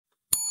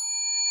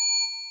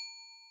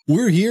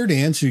We're here to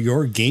answer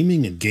your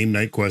gaming and game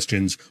night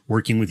questions,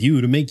 working with you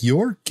to make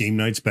your game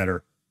nights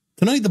better.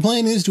 Tonight, the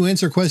plan is to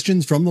answer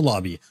questions from the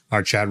lobby,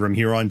 our chat room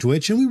here on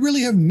Twitch, and we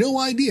really have no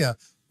idea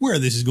where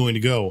this is going to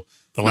go.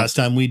 The last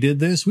time we did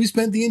this, we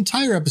spent the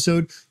entire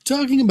episode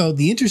talking about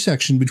the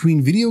intersection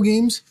between video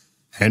games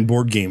and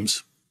board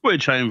games.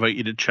 Which I invite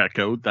you to check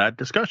out that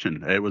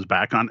discussion. It was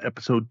back on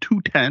episode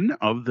 210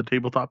 of the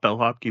Tabletop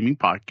Bellhop Gaming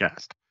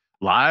Podcast.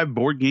 Live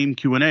board game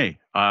Q&A.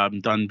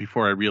 Done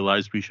before I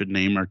realized we should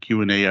name our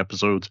Q&A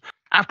episodes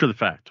after the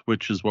fact,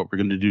 which is what we're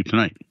going to do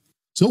tonight.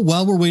 So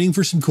while we're waiting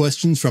for some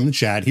questions from the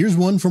chat, here's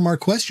one from our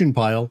question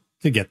pile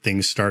to get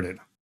things started.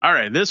 All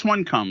right, this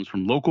one comes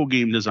from local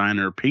game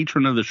designer,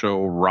 patron of the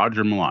show,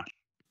 Roger Melange.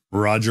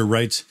 Roger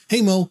writes,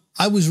 "Hey Mo,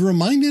 I was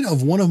reminded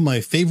of one of my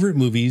favorite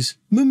movies,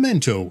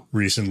 Memento,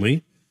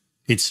 recently.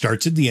 It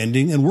starts at the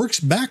ending and works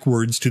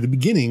backwards to the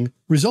beginning,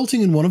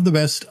 resulting in one of the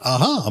best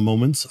aha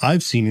moments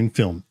I've seen in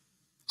film.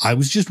 I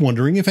was just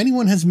wondering if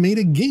anyone has made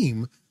a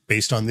game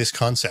based on this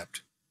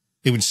concept.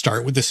 It would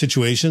start with a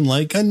situation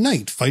like a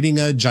knight fighting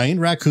a giant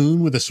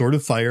raccoon with a sword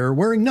of fire,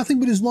 wearing nothing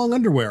but his long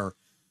underwear.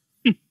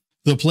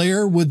 The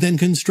player would then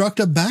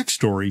construct a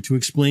backstory to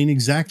explain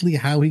exactly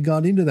how he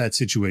got into that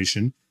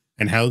situation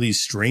and how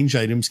these strange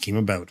items came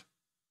about.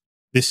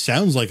 This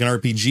sounds like an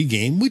RPG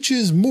game, which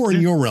is more in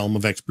your realm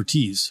of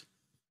expertise.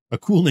 A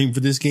cool name for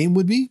this game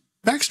would be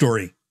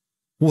Backstory.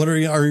 What are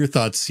your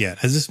thoughts yet?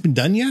 Has this been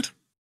done yet?"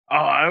 Oh,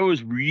 I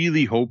was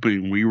really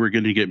hoping we were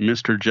going to get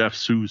Mr. Jeff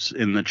Seuss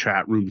in the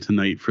chat room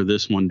tonight for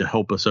this one to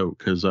help us out,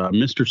 because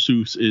Mr.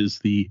 Seuss is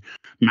the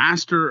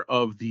master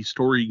of the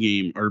story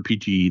game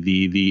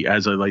RPG, the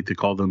as I like to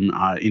call them,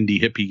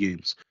 indie hippie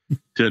games.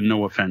 To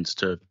no offense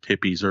to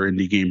hippies or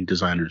indie game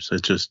designers,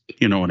 it's just,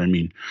 you know what I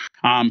mean.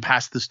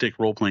 Past the stick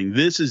role playing.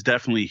 This is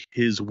definitely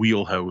his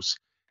wheelhouse,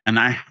 and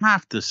I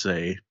have to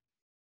say,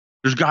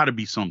 there's got to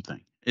be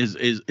something.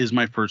 Is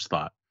my first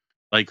thought.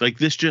 Like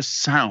this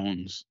just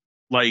sounds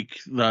like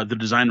the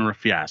designer of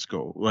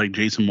Fiasco, like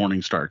Jason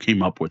Morningstar,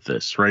 came up with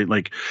this, right?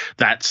 Like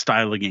that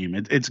style of game.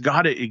 It's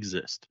got to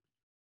exist.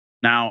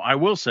 Now, I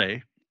will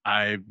say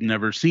I've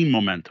never seen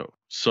Memento,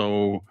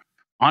 so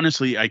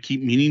honestly, I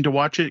keep meaning to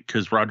watch it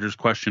because Roger's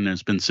question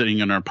has been sitting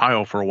in our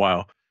pile for a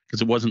while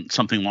because it wasn't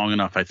something long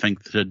enough, I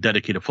think, to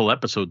dedicate a full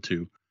episode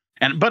to.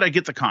 But I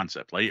get the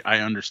concept. Like, I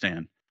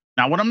understand.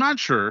 Now, what I'm not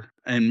sure,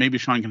 and maybe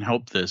Sean can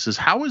help this, is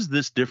how is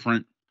this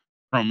different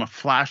from a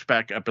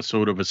flashback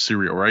episode of a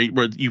serial, right?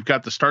 Where you've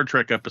got the Star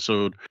Trek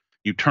episode,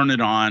 you turn it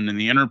on, and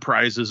the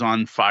Enterprise is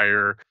on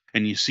fire,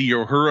 and you see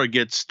Uhura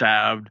get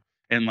stabbed,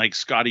 and like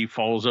Scotty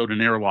falls out an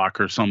airlock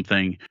or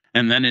something,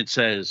 and then it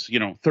says,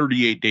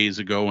 38 days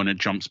ago, and it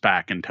jumps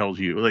back and tells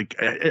you, like,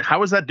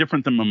 how is that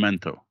different than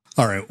Memento?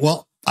 All right,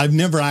 well, I've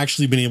never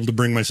actually been able to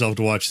bring myself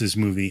to watch this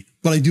movie,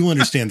 but I do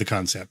understand the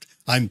concept.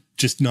 I'm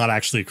just not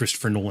actually a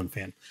Christopher Nolan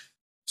fan.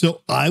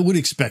 So I would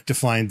expect to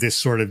find this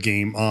sort of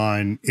game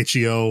on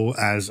itch.io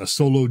as a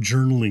solo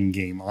journaling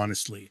game,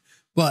 honestly.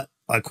 But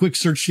a quick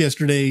search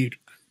yesterday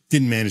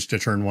didn't manage to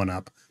turn one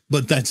up.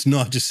 But that's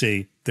not to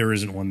say there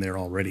isn't one there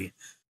already.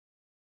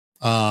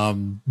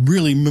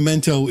 Really,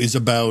 Memento is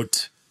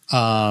about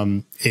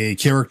a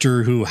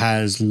character who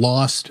has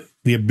lost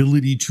the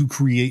ability to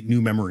create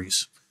new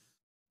memories.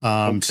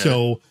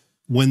 So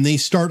when they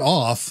start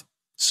off,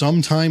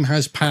 some time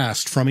has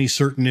passed from a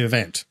certain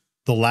event.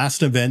 The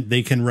last event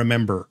they can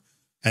remember,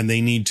 and they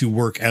need to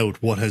work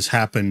out what has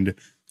happened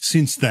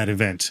since that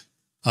event,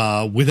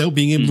 without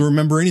being able to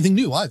remember anything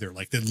new either.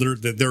 Like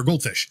they're a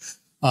goldfish.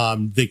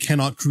 They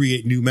cannot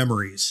create new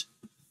memories.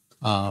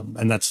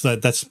 And that's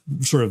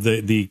sort of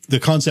the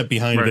concept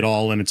behind it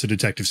all. And it's a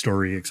detective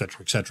story, et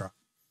cetera, et cetera.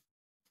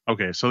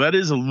 Okay. So that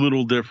is a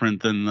little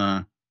different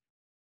than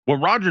what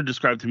Roger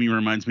described to me.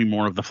 Reminds me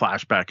more of the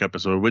flashback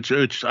episode, which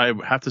I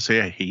have to say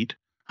I hate.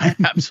 I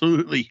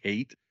absolutely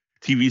hate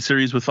TV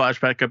series with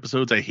flashback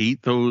episodes. I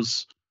hate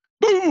those.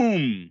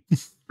 Boom!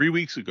 3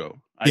 weeks ago.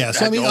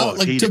 So I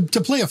mean, to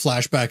play a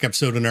flashback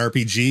episode in an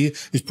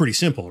RPG is pretty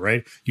simple,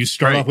 right? You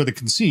start off with a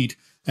conceit,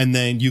 and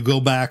then you go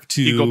back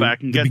to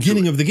the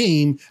beginning of the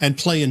game and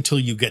play until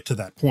you get to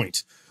that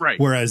point. Right.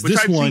 Whereas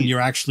this one,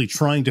 you're actually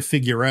trying to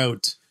figure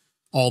out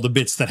all the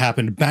bits that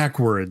happened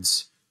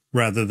backwards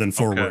rather than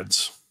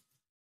forwards.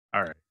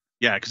 All right.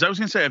 Yeah, because I was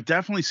going to say, I've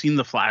definitely seen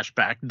the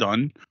flashback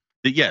done.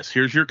 That yes,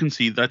 here's your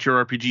conceit. That's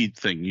your RPG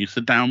thing. You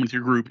sit down with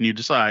your group and you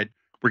decide,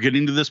 we're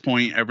getting to this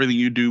point. Everything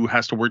you do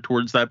has to work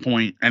towards that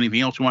point.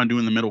 Anything else you want to do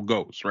in the middle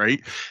goes, right?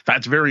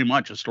 That's very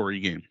much a story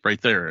game right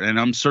there. And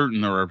I'm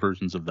certain there are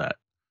versions of that.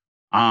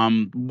 Now,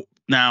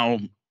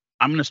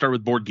 I'm going to start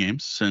with board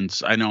games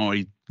since I know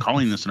I'm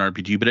calling this an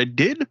RPG, but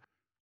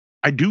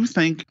I do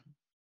think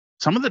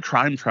some of the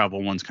time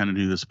travel ones kind of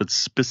do this, but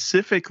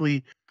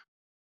specifically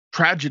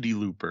Tragedy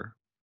Looper,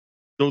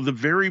 though the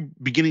very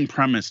beginning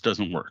premise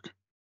doesn't work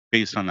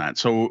based on that.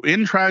 So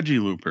in Tragedy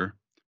Looper,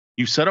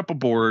 you set up a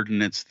board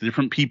and it's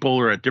different people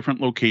are at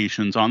different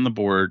locations on the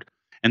board.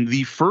 And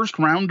the first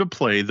round of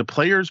play, the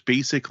players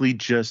basically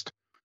just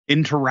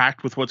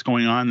interact with what's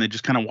going on. They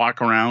just kind of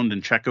walk around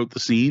and check out the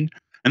scene.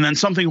 And then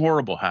something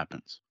horrible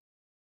happens.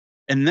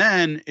 And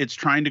then it's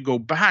trying to go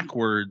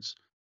backwards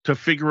to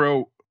figure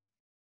out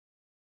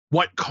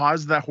what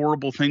caused that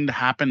horrible thing to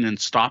happen and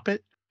stop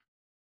it.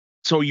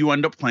 So you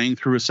end up playing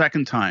through a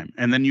second time.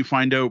 And then you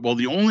find out, well,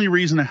 the only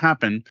reason it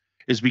happened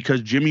is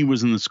because Jimmy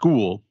was in the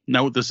school.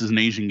 Note this is an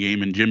Asian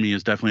game, and Jimmy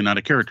is definitely not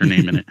a character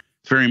name in it.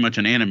 It's very much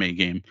an anime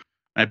game.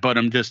 But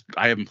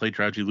I haven't played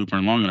Tragedy Looper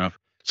in long enough.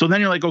 So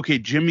then you're like, okay,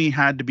 Jimmy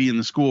had to be in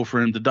the school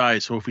for him to die.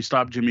 So if we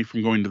stop Jimmy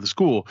from going to the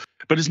school,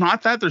 but it's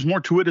not that. There's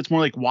more to it. It's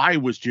more like, why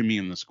was Jimmy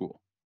in the school?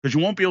 Because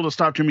you won't be able to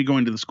stop Jimmy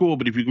going to the school.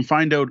 But if you can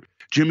find out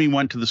Jimmy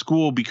went to the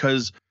school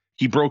because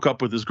he broke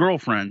up with his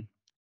girlfriend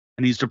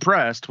and he's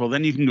depressed, well,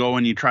 then you can go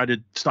and you try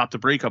to stop the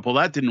breakup. Well,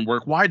 that didn't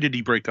work. Why did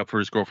he break up for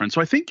his girlfriend?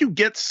 So I think you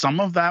get some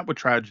of that with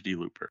Tragedy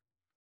Looper.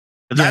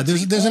 Yeah,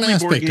 there's an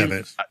aspect of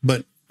it,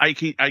 but I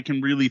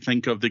can really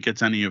think of that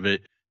gets any of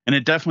it. And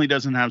it definitely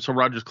doesn't have. So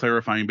Roger's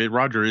clarifying, but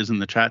Roger is in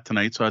the chat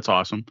tonight, so that's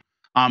awesome.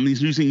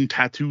 He's using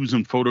tattoos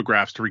and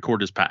photographs to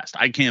record his past.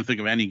 I can't think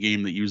of any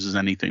game that uses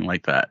anything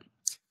like that.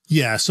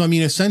 Yeah, so I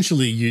mean,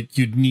 essentially,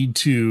 you'd need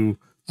to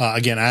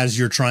again, as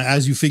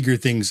you figure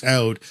things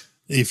out,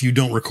 if you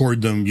don't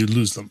record them, you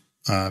lose them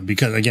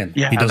because again,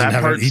 he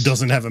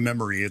doesn't have a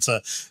memory. It's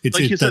like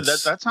you said,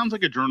 that sounds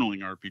like a journaling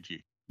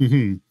RPG.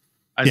 Mm-hmm.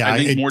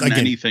 I think more than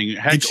anything,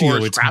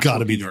 Itch.io, it's got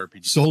to be there.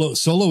 RPG.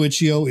 Solo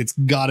Itch.io, it's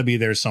got to be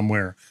there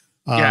somewhere.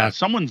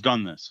 Someone's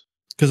done this.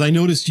 Because I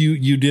noticed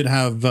you did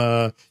have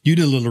you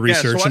did a little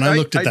research, and I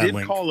looked at that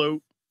link.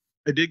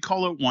 I did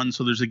call out one.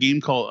 So there's a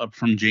game called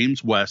from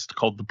James West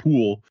called The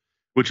Pool,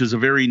 which is a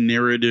very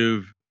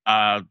narrative,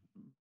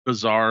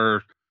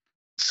 bizarre,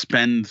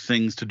 spend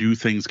things to do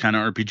things kind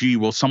of RPG.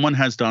 Well, someone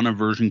has done a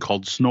version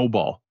called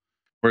Snowball,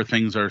 where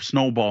things are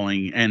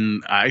snowballing,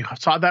 and I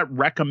saw that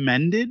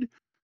recommended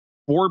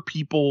for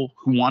people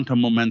who want a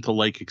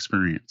Memento-like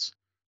experience.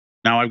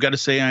 Now, I've got to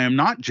say, I am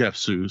not Jeff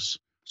Seuss.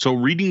 So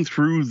reading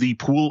through the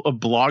pool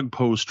of blog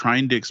posts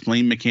trying to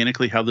explain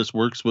mechanically how this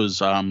works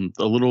was a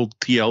little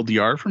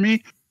TLDR for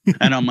me.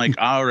 And I'm like,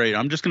 all right,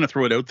 I'm just going to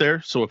throw it out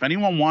there. So if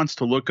anyone wants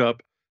to look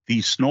up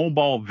the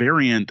Snowball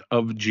variant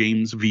of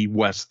James V.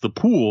 West, The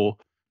Pool,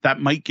 that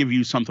might give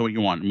you something what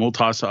you want. And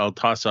I'll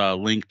toss a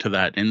link to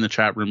that in the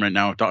chat room right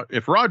now.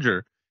 If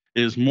Roger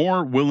is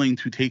more willing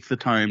to take the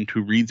time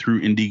to read through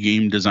indie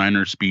game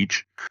designer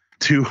speech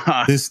to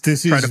this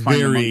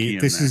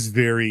is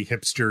very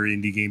hipster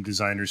indie game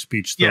designer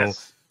speech, though.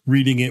 Yes.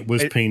 Reading it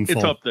was painful.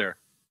 It's up there.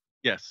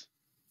 Yes.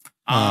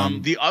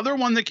 The other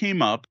one that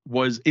came up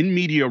was In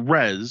Media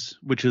Res,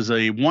 which is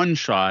a one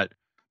shot,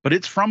 but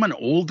it's from an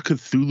old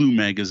Cthulhu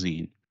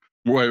magazine.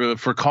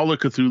 For Call of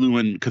Cthulhu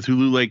and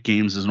Cthulhu-like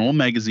games is an old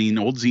magazine,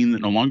 old zine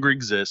that no longer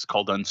exists,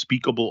 called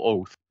Unspeakable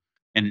Oath.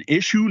 And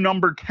issue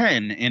number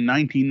 10 in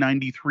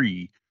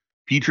 1993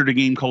 featured a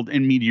game called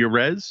In Media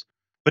Res,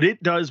 but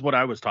it does what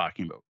I was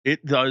talking about.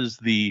 It does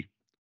the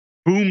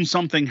boom,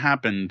 something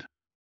happened.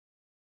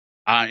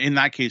 In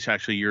that case,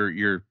 actually,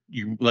 you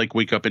like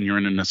wake up and you're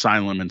in an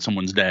asylum and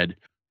someone's dead,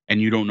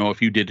 and you don't know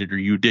if you did it or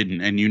you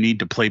didn't, and you need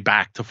to play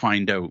back to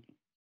find out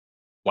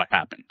what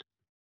happened.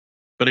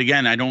 But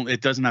again, it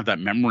doesn't have that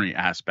memory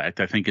aspect.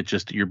 I think it's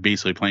just you're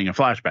basically playing a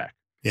flashback.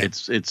 Yeah.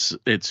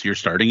 It's you're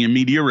starting in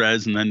media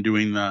res and then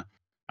doing the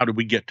how did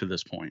we get to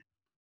this point?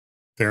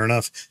 Fair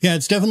enough. Yeah,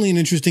 it's definitely an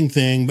interesting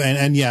thing.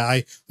 And yeah,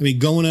 I mean,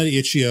 going at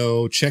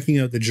Itch.io, checking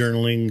out the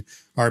journaling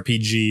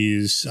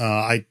RPGs,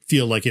 I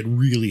feel like it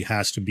really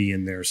has to be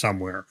in there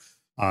somewhere.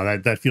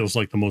 That feels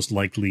like the most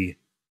likely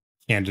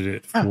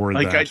candidate for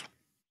that.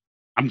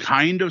 I'm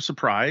kind of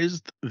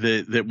surprised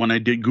that when I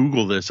did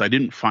Google this, I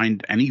didn't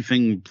find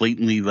anything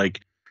blatantly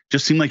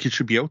just seemed like it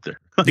should be out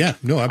there. Yeah,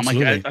 no,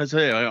 absolutely.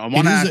 I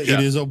want to ask it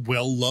is a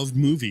well-loved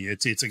movie.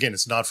 It's again,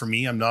 it's not for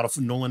me. I'm not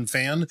a Nolan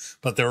fan,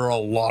 but there are a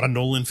lot of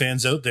Nolan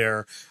fans out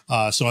there.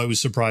 So I was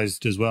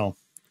surprised as well.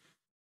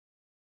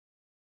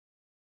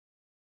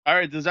 All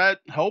right. Does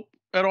that help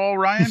at all,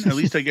 Ryan? At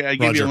least I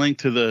gave you a link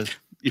to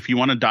if you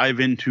want to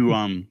dive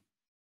into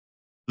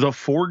the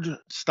Forge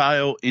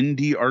style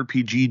indie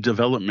RPG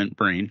development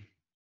brain.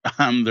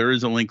 There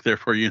is a link there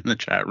for you in the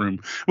chat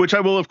room, which I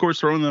will of course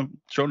throw in the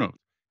show notes.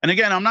 And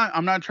again, I'm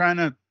not trying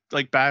to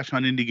bash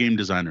on indie game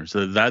designers.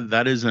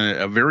 That is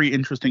a very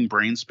interesting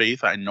brain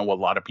space. I know a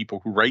lot of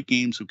people who write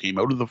games who came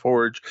out of the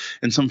Forge,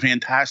 and some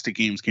fantastic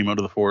games came out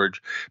of the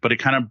Forge, but it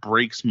kind of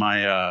breaks my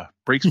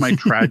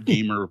trad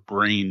gamer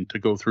brain to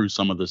go through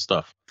some of this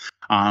stuff.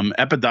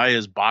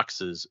 Epidaia's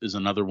Boxes is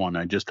another one.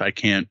 I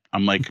can't.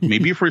 I'm like,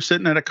 maybe if we're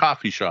sitting at a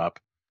coffee shop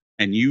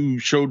and you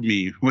showed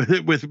me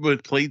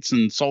with plates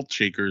and salt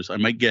shakers, I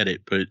might get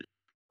it, but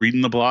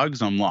reading the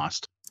blogs, I'm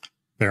lost.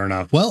 Fair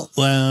enough. Well,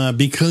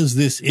 because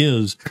this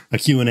is a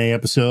Q&A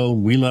episode,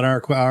 we let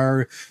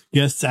our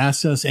guests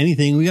ask us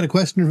anything. We got a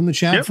question from the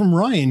chat from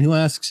Ryan, who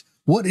asks,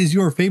 what is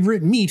your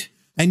favorite meat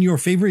and your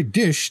favorite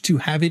dish to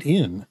have it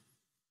in?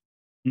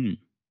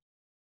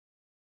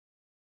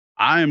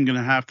 I am going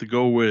to have to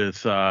go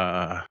with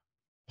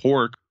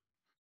pork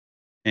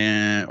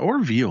or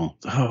veal.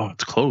 Oh,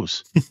 it's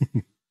close.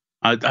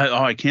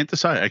 I can't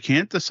decide. I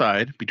can't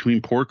decide between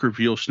pork or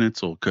veal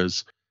schnitzel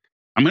because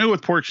I'm going to go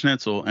with pork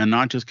schnitzel, and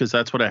not just because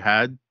that's what I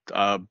had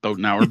about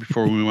an hour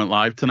before we went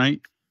live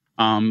tonight.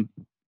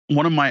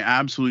 One of my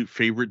absolute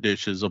favorite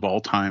dishes of all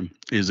time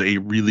is a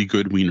really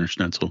good Wiener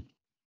Schnitzel,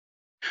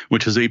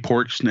 which is a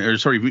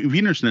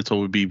Wiener Schnitzel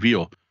would be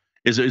veal,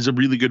 is a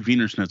really good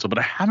Wiener Schnitzel. But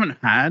I haven't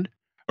had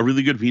a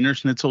really good Wiener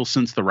Schnitzel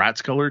since the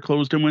Ratskeller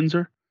closed in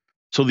Windsor.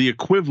 So the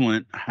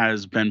equivalent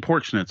has been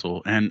pork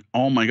schnitzel. And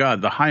oh my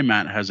God, the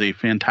Heimat has a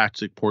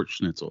fantastic pork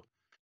schnitzel.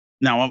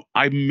 Now,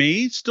 I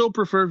may still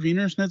prefer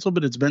Wiener Schnitzel,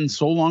 but it's been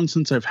so long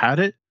since I've had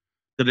it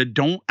that I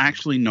don't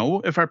actually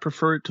know if I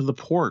prefer it to the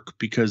pork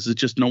because it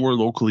just nowhere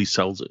locally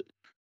sells it.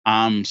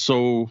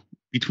 So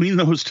between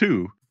those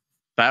two,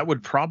 that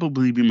would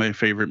probably be my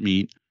favorite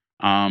meat.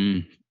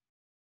 I'm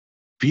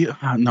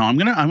gonna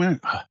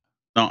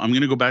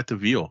go back to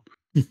veal,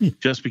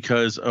 just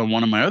because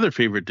one of my other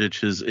favorite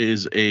dishes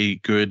is a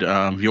good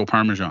veal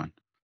parmesan.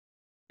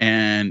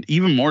 And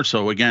even more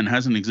so, again,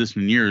 hasn't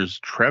existed in years.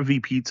 Trevi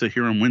Pizza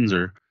here in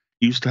Windsor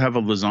used to have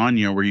a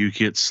lasagna where you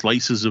get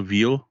slices of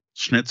veal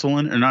schnitzel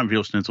or not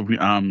veal schnitzel,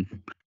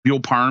 veal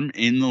parm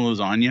in the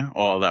lasagna.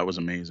 Oh, that was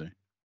amazing.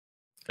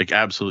 Like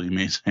absolutely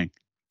amazing.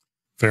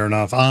 Fair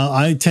enough.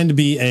 I tend to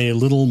be a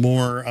little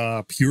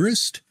more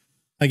purist,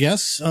 I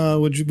guess,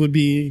 would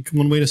be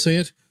one way to say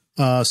it.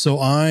 So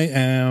I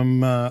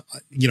am, I'm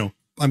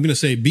going to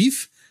say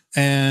beef,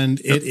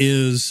 and it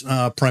is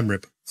prime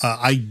rib.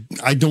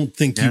 I don't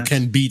think you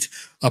can beat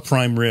a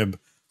prime rib.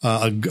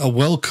 A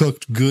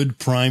well-cooked, good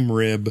prime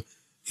rib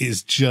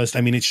is just,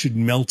 it should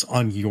melt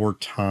on your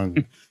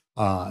tongue.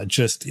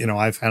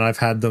 I've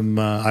had them,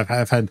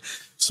 I've had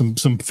some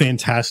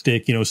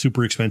fantastic,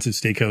 super expensive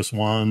steakhouse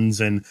ones.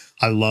 And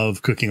I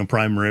love cooking a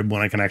prime rib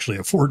when I can actually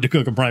afford to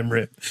cook a prime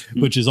rib,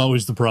 which is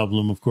always the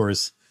problem, of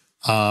course.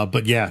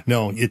 But yeah,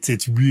 no,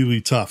 it's really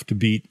tough to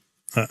beat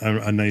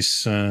a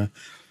nice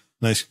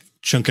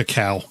chunk of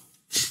cow.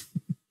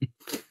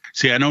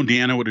 See, I know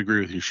Deanna would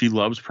agree with you. She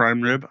loves prime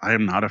rib. I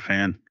am not a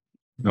fan.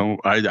 No,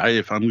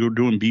 if I'm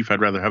doing beef,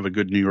 I'd rather have a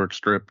good New York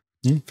strip.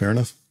 Fair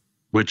enough.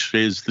 Which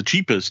is the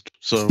cheapest.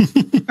 So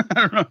I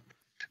don't know.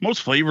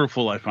 Most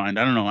flavorful, I find.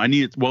 I don't know. I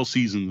need it well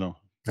seasoned though.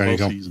 There you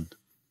go. Seasoned.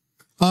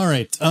 All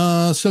right.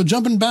 So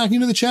jumping back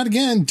into the chat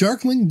again,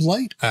 Darkling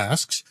Blight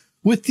asks,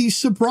 with the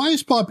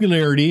surprise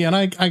popularity, and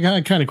I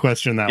kind of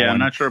question that one. Yeah, I'm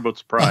not sure about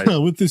surprise.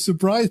 With the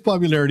surprise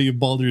popularity of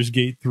Baldur's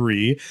Gate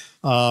 3,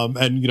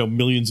 and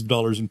millions of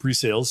dollars in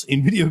pre-sales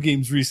in video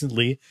games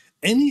recently,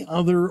 any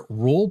other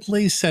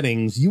role-play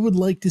settings you would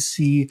like to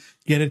see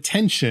get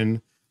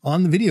attention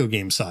on the video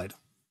game side?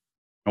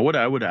 What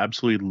I would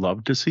absolutely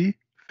love to see?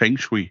 Feng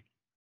Shui.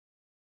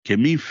 Give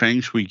me Feng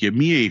Shui. Give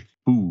me a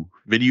Fu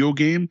video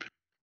game.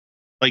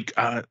 Like,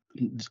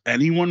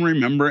 anyone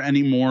remember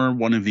anymore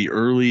one of the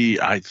early,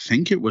 I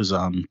think it was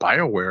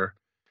BioWare,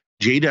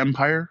 Jade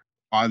Empire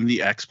on the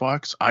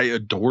Xbox? I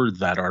adored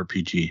that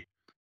RPG.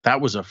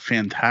 That was a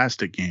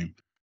fantastic game.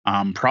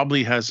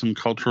 Probably has some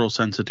cultural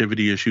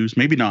sensitivity issues.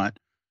 Maybe not.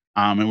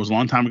 It was a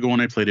long time ago when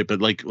I played it, but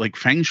like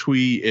Feng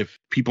Shui, if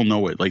people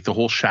know it, like the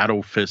whole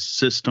Shadow Fist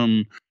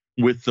system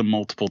with the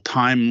multiple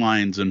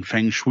timelines and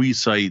Feng Shui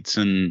sites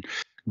and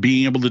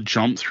being able to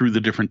jump through the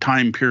different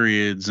time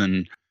periods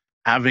and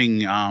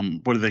having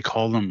what do they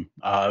call them,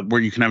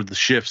 where you can have the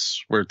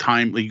shifts where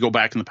time, like you go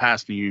back in the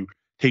past and you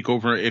take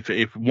over.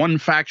 If one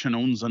faction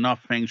owns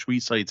enough Feng Shui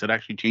sites, it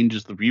actually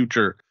changes the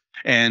future.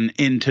 And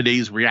in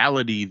today's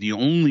reality, the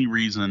only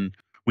reason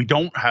we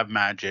don't have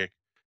magic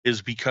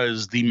is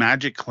because the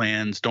magic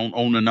clans don't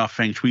own enough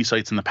Feng Shui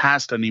sites in the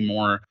past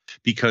anymore,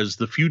 because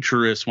the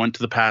futurists went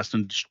to the past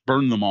and just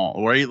burned them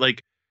all, right?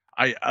 Like,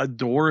 I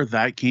adore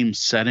that game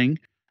setting,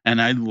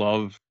 and I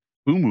love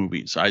Fu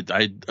movies. I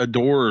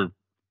adore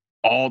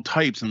all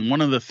types. And one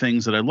of the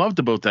things that I loved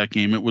about that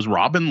game, it was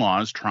Robin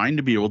Laws trying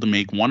to be able to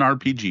make one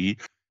RPG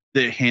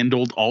that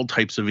handled all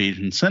types of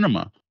Asian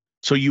cinema.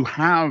 So you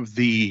have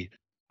the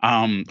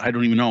I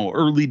don't even know,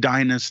 early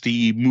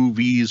dynasty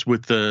movies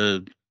with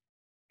the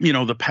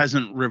the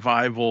peasant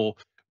revival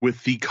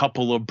with the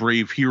couple of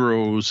brave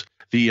heroes,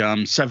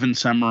 the Seven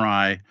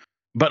Samurai,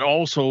 but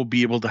also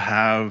be able to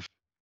have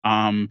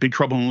Big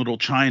Trouble in Little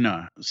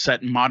China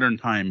set in modern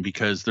time,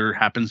 because there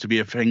happens to be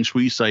a Feng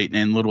Shui site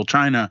in Little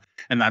China,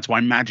 and that's why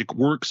magic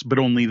works, but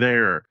only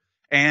there.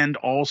 And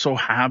also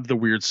have the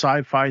weird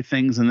sci-fi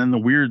things, and then the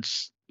weird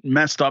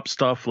messed up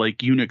stuff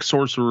like eunuch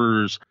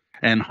sorcerers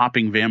and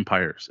hopping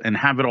vampires, and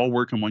have it all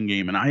work in one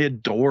game. And I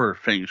adore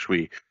Feng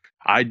Shui.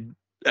 I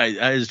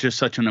is just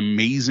such an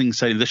amazing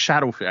setting. The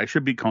Shadow Fist, I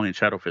should be calling it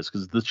Shadow Fist,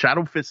 because the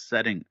Shadow Fist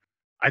setting,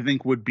 I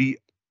think, would be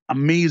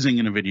amazing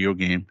in a video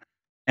game.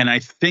 And I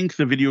think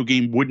the video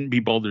game wouldn't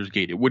be Baldur's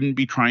Gate. It wouldn't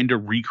be trying to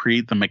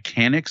recreate the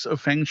mechanics of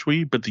Feng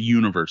Shui, but the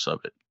universe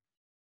of it.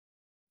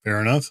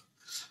 Fair enough.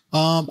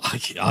 I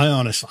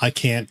honestly, I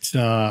can't,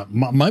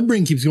 my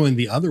brain keeps going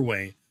the other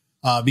way,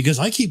 because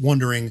I keep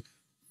wondering,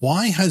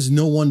 why has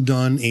no one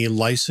done a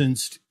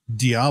licensed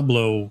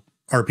Diablo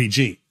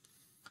RPG?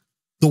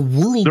 The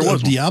world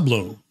of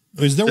Diablo.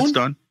 Is there one? It's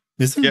done.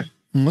 Is there?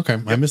 Yeah. Okay.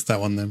 Yep. I missed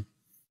that one then.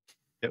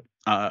 Yep.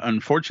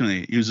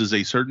 unfortunately, it uses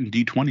a certain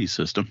D20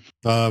 system.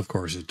 Of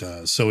course it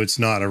does. So it's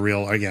not a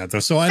real, yeah.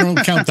 So I don't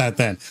count that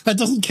then. That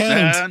doesn't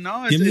count.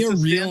 No, Give me it's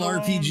a real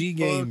standalone RPG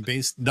game book.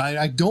 based.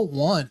 I don't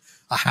want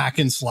a hack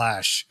and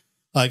slash.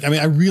 Like, I mean,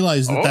 I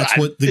realize that that's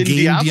what the in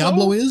game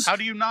Diablo is. How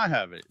do you not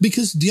have it?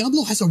 Because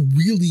Diablo has a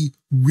really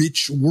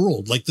rich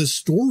world. Like the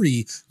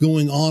story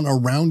going on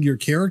around your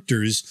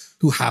characters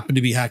who happen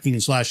to be hacking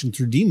and slashing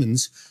through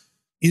demons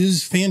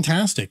is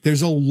fantastic.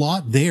 There's a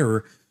lot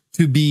there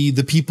to be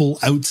the people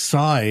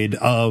outside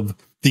of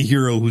the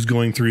hero who's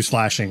going through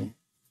slashing.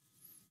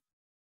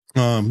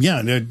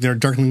 Yeah, they're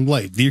Darkling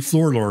Light. The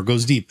floor lore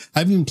goes deep. I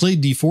haven't even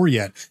played D4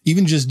 yet.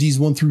 Even just Ds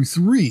 1 through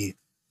 3.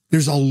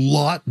 There's a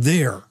lot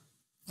there.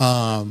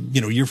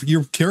 You know,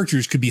 your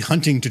characters could be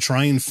hunting to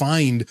try and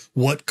find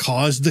what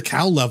caused the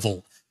cow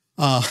level.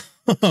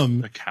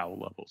 The cow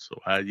level.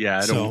 So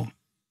yeah, I don't.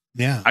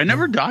 Yeah, I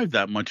never dived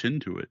that much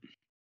into it.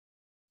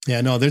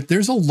 Yeah, no,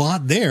 there's a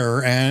lot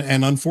there,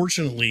 and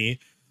unfortunately,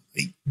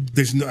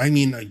 there's no. I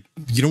mean,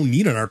 you don't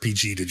need an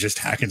RPG to just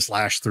hack and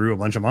slash through a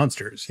bunch of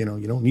monsters. You know,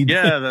 you don't need.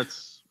 Yeah,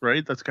 that's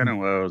right. That's kind of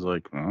what I was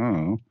like.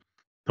 Oh,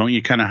 don't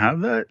you kind of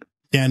have that?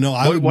 Yeah, no,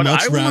 I would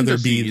much rather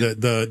be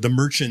the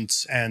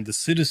merchants and the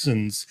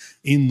citizens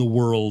in the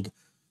world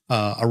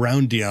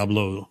around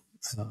Diablo.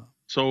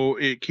 So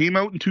it came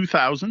out in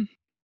 2000,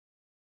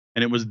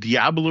 and it was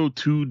Diablo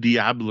 2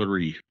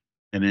 Diablerie,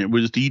 and it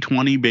was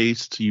D20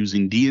 based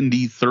using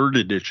D&D 3rd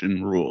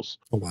edition rules.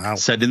 Oh, wow.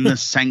 Set in the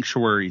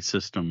Sanctuary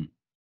system.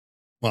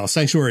 Well,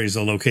 Sanctuary is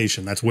a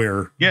location. That's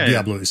where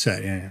Diablo is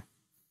set. Yeah.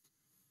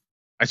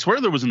 I swear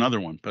there was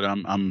another one, but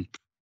I'm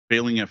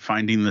failing at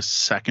finding the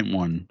second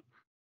one.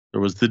 There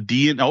was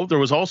there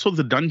was also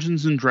the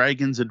Dungeons and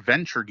Dragons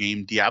adventure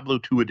game Diablo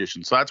 2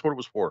 edition. So that's what it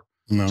was for.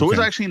 Okay. So it was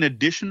actually an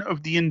edition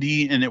of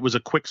D&D, and it was a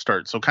quick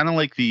start. So kind of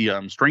like the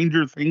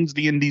Stranger Things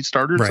D&D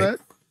starter set.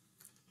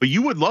 But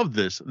you would love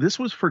this. This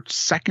was for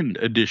 2nd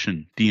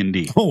edition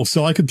D&D. Oh,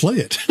 so I could play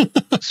it.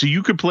 So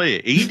you could play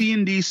it.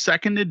 AD&D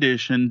 2nd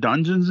edition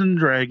Dungeons and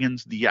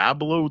Dragons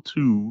Diablo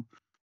 2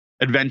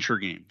 adventure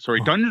game. Sorry,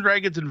 Dungeons and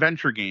Dragons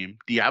adventure game,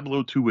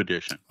 Diablo 2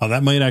 edition. Oh,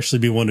 that might actually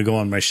be one to go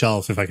on my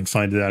shelf if I can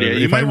find it out.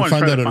 If I can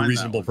find that at a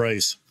reasonable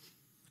price.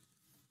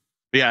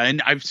 Yeah,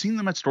 and I've seen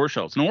them at store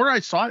shelves. Nor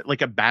I saw it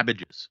like at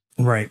Babbage's.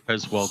 Right.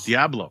 As well,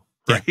 Diablo,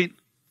 right? Yeah.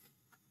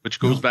 Which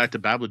goes back to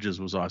Babbage's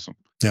was awesome.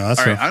 Yeah, that's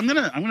all right. I'm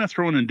gonna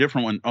throw in a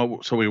different one.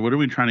 Oh, so wait, what are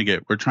we trying to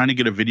get? We're trying to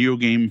get a video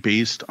game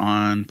based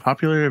on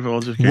popularity of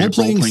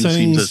role-playing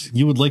settings.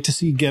 You would like to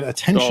see get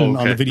attention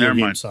on the video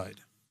game side.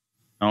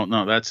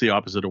 No, that's the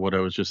opposite of what I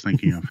was just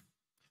thinking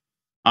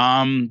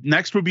of.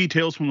 Next would be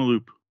Tales from the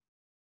Loop.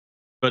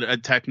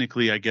 But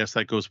technically, I guess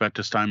that goes back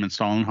to Steinman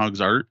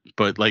Stalenhag's art.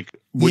 But like,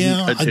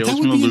 wouldn't a Tales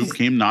from the Loop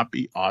game not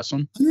be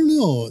awesome? I don't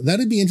know.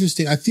 That'd be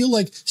interesting. I feel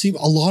like, see,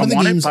 a lot of the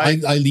games I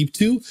leap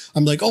to,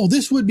 I'm like, oh,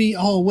 this would be,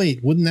 oh,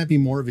 wait, wouldn't that be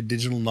more of a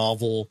digital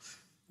novel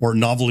or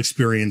novel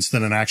experience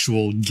than an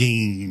actual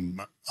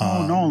game?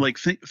 Oh, no, like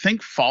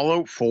think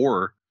Fallout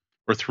 4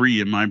 or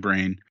 3 in my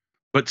brain,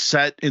 but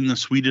set in the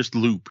sweetest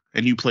loop,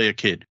 and you play a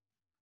kid.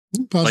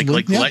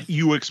 Possibly, let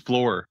you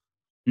explore.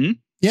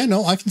 Yeah,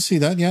 no, I can see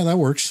that. Yeah, that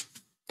works.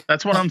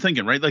 That's what I'm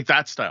thinking, right? Like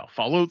that style.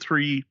 Fallout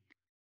 3,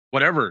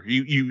 whatever.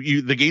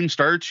 You the game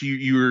starts,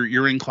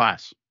 you're in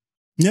class.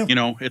 Yeah. You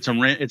know, it's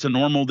a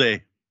normal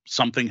day.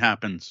 Something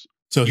happens.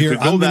 So you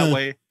could go that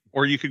way,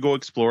 or you could go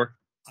explore.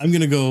 I'm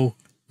gonna go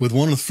with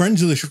one of the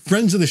friends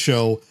of the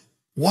show.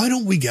 Why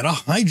don't we get a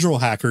Hydro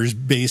Hackers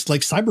based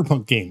like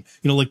Cyberpunk game?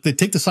 You know, like they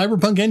take the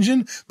Cyberpunk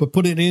engine, but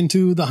put it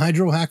into the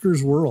Hydro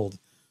Hackers world,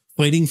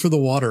 fighting for the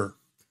water,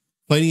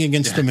 fighting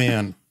against the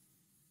man.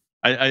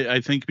 I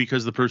think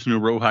because the person who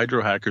wrote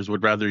Hydro Hackers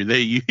would rather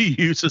they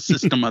use a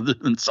system other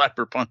than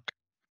Cyberpunk.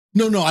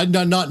 No, I'm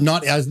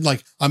not as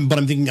like but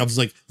I'm thinking of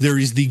like there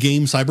is the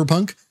game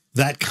Cyberpunk,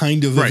 that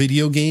kind of a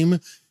video game,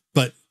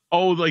 but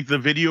like the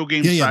video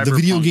game Cyberpunk, the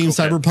video game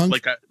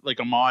Cyberpunk, like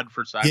a mod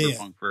for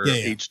Cyberpunk for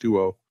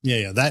H2O.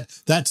 Yeah,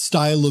 that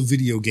style of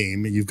video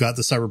game. You've got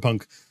the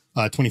Cyberpunk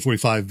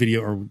 2045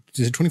 video, or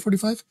is it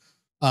 2045?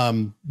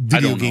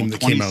 Video game that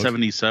came out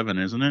 2077,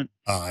 isn't it?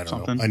 I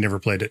don't know. I never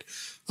played it.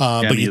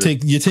 But you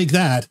take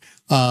that,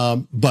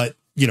 but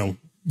you know,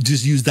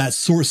 just use that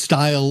sort of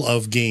style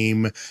of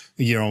game.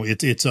 You know,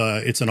 it's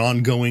an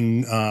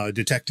ongoing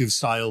detective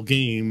style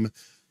game,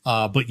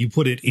 but you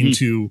put it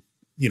into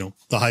you know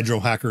the Hydro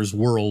Hackers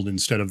world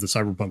instead of the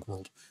Cyberpunk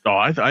world. Oh,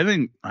 I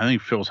think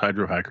Phil's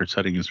Hydro Hacker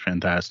setting is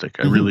fantastic.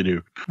 I really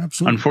do.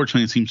 Absolutely.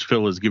 Unfortunately, it seems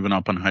Phil has given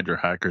up on Hydro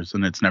Hackers,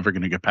 and it's never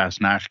going to get past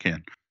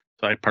Nashcan.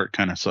 So that part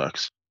kind of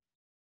sucks.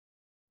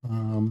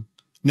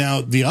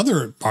 Now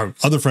our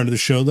other friend of the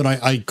show that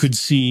I could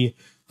see,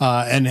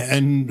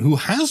 and who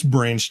has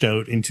branched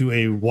out into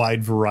a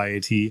wide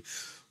variety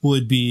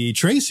would be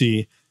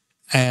Tracy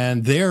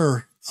and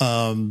their,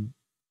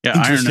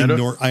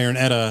 interesting Iron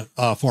Edda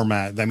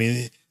format. I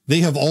mean, they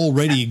have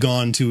already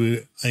gone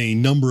to a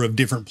number of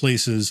different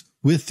places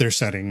with their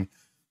setting.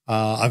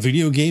 A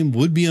video game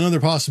would be another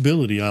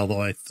possibility,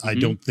 although I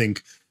don't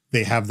think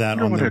they have that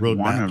on their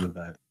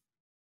roadmap.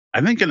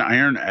 I think in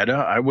Iron Edda,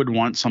 I would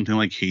want something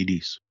like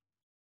Hades.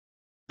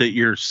 That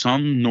you're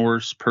some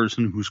Norse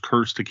person who's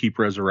cursed to keep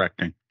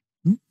resurrecting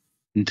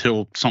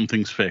until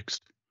something's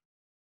fixed.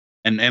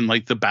 And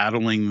like the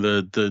battling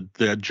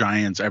the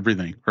giants,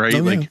 everything, right? Oh,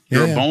 like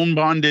you're yeah. bone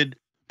bonded,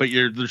 but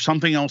there's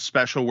something else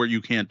special where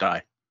you can't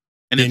die.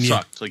 And it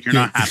sucks. Like you're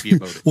yeah. not happy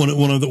about it.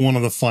 One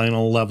of the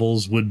final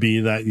levels would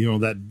be that, you know,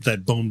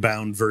 that bone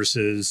bound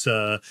versus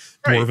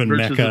dwarven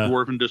versus mecha. the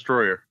dwarven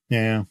destroyer.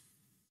 Yeah.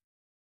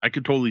 I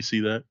could totally see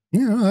that.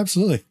 Yeah,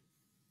 absolutely.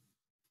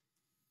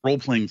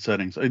 Role-playing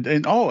settings.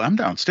 And I'm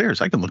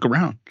downstairs. I can look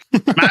around.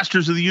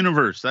 Masters of the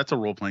Universe. That's a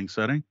role-playing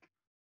setting.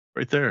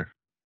 Right there.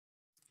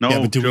 No, yeah,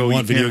 but do Joe, we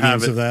want video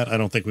games it. of that? I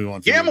don't think we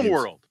want Gamma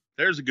World.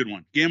 There's a good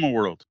one. Gamma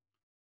World.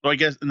 So I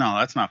guess, no,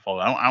 that's not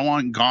Fallout. I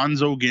want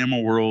Gonzo Gamma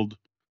World.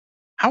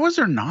 How is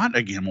there not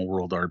a Gamma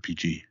World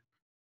RPG?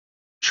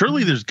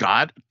 Surely there's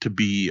got to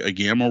be a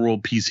Gamma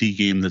World PC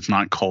game that's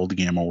not called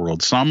Gamma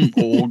World. Some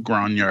old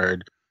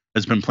groundyard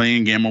has been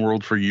playing Gamma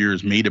World for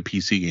years, made a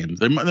PC game.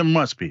 There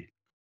must be.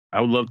 I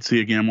would love to see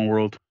a Gamma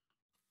World.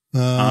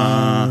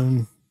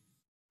 I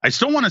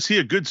still want to see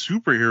a good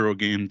superhero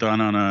game done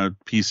on a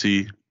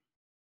PC.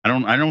 I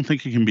don't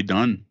think it can be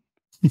done.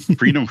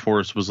 Freedom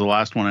Force was the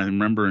last one I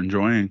remember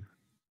enjoying.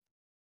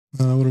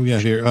 What do we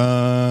got here?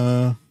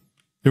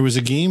 There was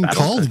a game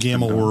called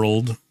Gamma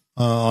World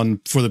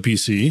for the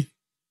PC.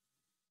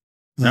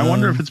 I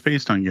wonder if it's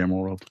based on Gamma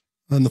World.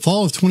 In the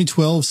fall of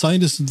 2012,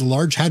 scientists at the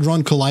Large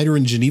Hadron Collider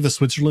in Geneva,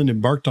 Switzerland,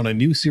 embarked on a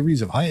new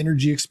series of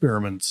high-energy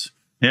experiments.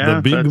 Yeah,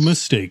 the Big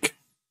Mistake.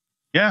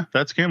 Yeah,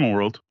 that's Gamma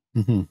World.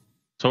 Mm-hmm.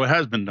 So it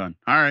has been done.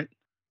 All right.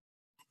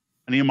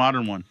 I need a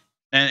modern one.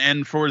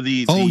 And for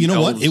the you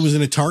know elves, what? It was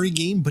an Atari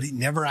game, but it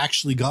never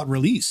actually got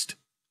released.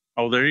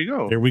 Oh, there you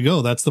go. There we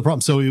go. That's the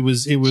problem. So it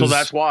was. So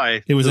that's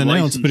why it was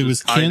announced, but it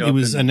was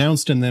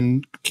announced and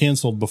then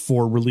canceled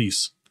before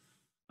release.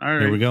 All right.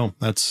 There we go.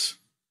 That's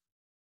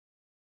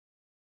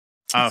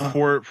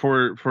for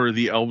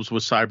the elves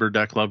with cyber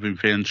deck loving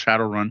fans,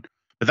 Shadowrun.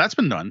 But that's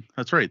been done.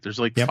 That's right. There's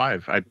like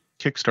 5. I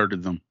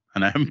kickstarted them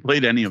and I haven't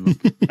played any of them.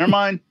 Never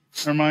mind.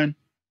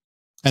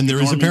 And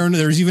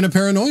there's even a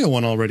Paranoia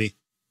one already.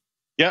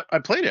 Yeah, I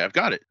played it. I've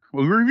got it.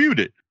 We reviewed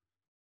it.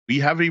 We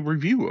have a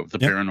review of the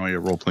Paranoia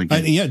role-playing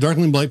game.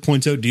 Darkling Blight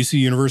points out DC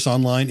Universe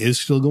Online is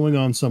still going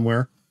on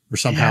somewhere or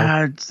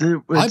somehow. Yeah,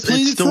 I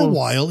played it for a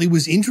while. It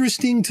was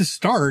interesting to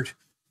start,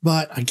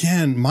 but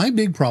again, my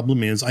big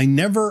problem is I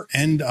never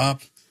end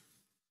up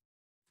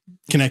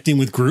connecting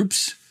with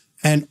groups,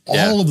 and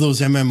all of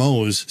those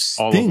MMOs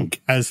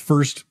stink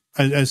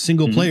as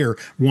single player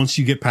once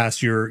you get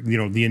past your,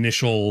 the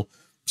initial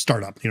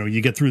startup.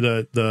 You get through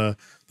the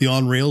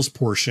on rails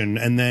portion,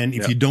 and then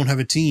if you don't have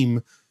a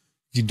team,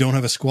 you don't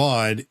have a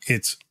squad,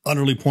 it's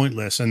utterly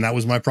pointless. And that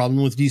was my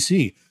problem with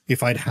DC.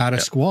 If I'd had a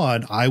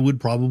squad, I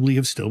would probably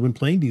have still been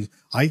playing these.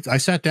 I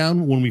sat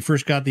down when we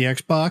first got the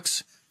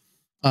Xbox,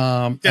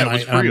 and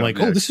I'm like,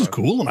 this is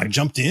cool. And I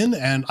jumped in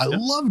and I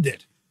loved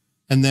it.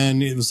 And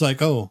then it was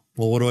like, oh,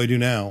 well, what do I do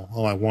now?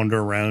 Oh, I wander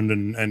around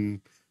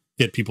and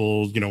get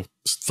people,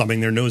 thumbing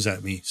their nose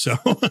at me. So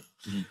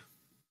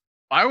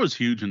I was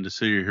huge into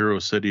City of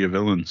Heroes, City of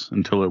Villains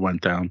until it went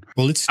down.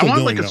 Well, it's still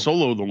going. I want a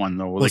solo one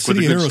though. Well,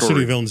 City of Heroes,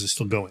 City of Villains is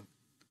still going.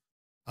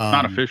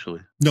 Not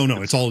officially. No,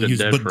 it's all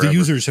used, but the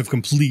users have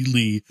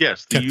completely.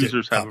 Yes, the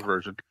users have a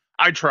version.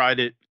 I tried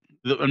it.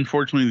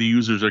 Unfortunately, the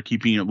users are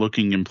keeping it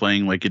looking and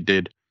playing like it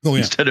did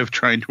instead of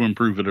trying to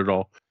improve it at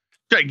all.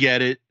 I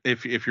get it.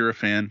 If you're a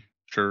fan,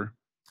 sure.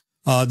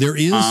 There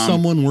is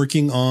someone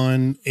working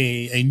on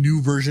a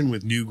new version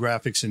with new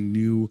graphics and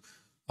new.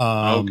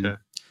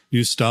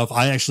 New stuff.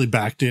 I actually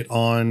backed it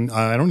on.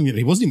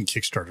 It wasn't even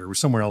Kickstarter. It was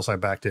somewhere else. I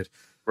backed it.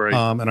 Right.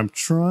 And I'm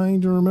trying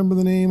to remember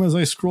the name as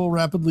I scroll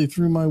rapidly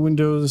through my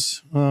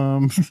Windows,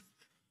 my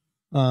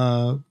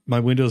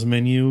Windows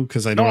menu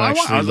because I don't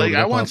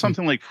I want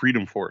something like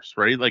Freedom Force,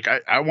 right? Like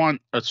I want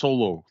a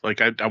solo.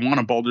 Like I want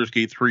a Baldur's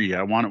Gate 3.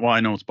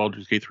 I know it's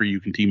Baldur's Gate 3. You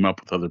can team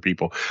up with other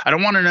people. I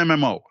don't want an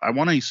MMO. I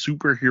want a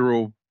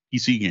superhero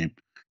PC game.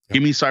 Yep.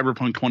 Give me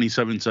Cyberpunk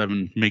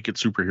 2077. Make it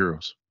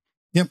superheroes.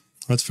 Yep,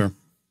 that's fair.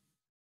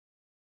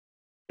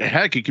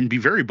 Heck, it can be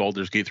very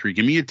Baldur's Gate 3.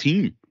 Give me a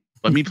team.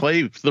 Let me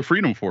play the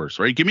Freedom Force,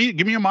 right? Give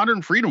me a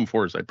modern Freedom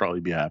Force. I'd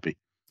probably be happy.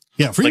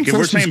 Yeah, Freedom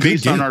Force. If we're saying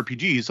based on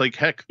RPGs, like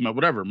heck,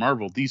 whatever,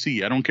 Marvel,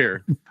 DC, I don't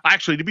care.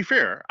 Actually, to be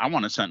fair, I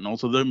want a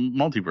Sentinels of the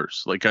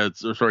Multiverse.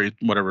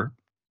 Whatever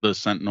the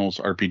Sentinels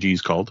RPG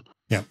is called.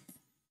 Yeah.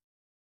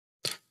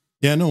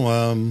 Yeah,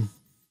 no.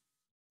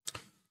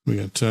 We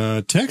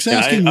got Tex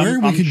asking where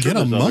we could get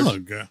a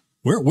mug.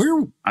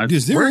 Where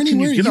is there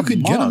anywhere you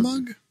could get a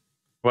mug?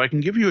 Well, I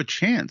can give you a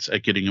chance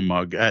at getting a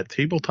mug at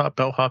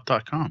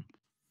tabletopbellhop.com.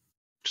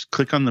 Just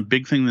click on the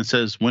big thing that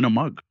says win a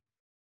mug.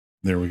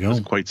 There we go.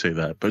 Doesn't quite say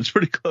that, but it's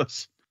pretty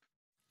close.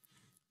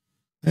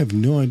 I have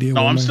no idea.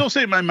 No, I'm still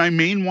saying my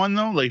main one,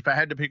 though, like if I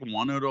had to pick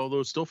one out of all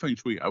those, still Feng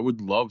Shui. I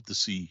would love to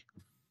see,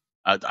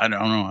 I don't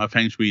know, a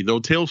Feng Shui. Though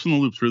Tales from the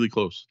Loop's really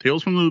close.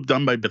 Tales from the Loop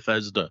done by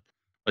Bethesda.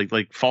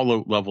 Like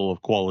Fallout level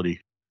of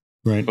quality.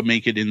 Right. but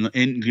make it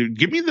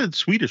give me the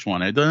Swedish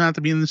one. It doesn't have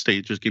to be in the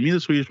States. Just give me the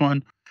Swedish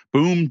one.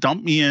 Boom,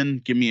 dump me in.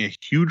 Give me a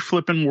huge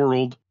flipping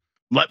world.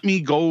 Let me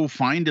go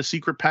find a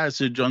secret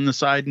passage on the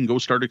side and go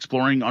start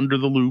exploring under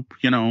the loop.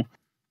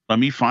 Let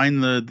me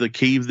find the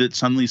cave that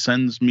suddenly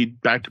sends me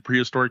back to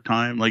prehistoric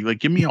time. Like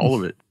give me all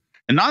of it,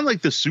 and not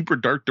like the super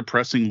dark,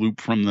 depressing loop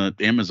from the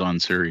Amazon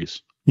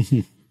series.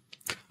 Keep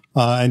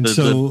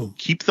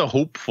the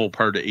hopeful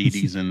part of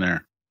 80s in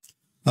there.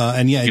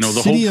 And yeah, it's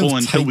the City hopeful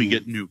of until Titan. we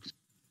get nuked.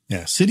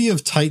 Yeah, City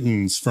of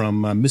Titans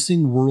from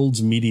Missing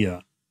Worlds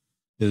Media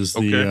is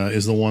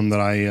the one that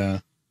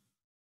I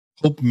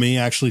hope may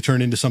actually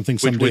turn into something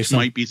someday. Which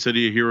might be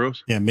City of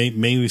Heroes. Yeah,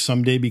 may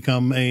someday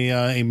become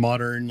a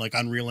modern, like,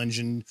 Unreal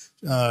Engine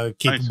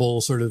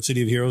capable sort of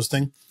City of Heroes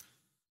thing.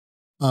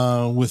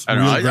 With real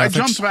graphics. I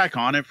jumped back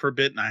on it for a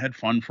bit and I had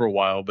fun for a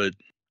while, but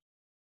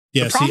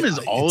yeah, the problem is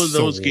all of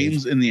those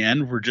games in the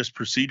end were just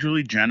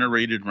procedurally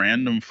generated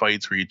random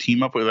fights where you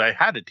team up with. I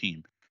had a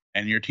team,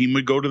 and your team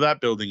would go to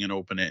that building and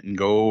open it and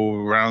go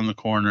around the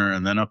corner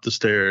and then up the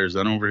stairs,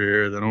 then over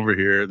here,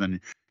 then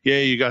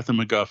you got the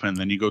MacGuffin,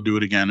 then you go do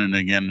it again and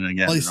again and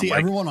again. Well, you see,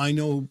 everyone I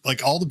know,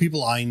 like all the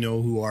people I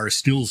know who are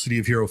still City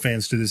of Hero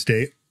fans to this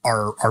day,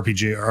 are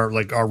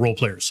RPG, are role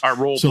players. Are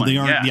role so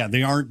playing. They aren't. Yeah,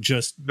 they aren't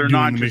just. They're doing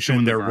not the just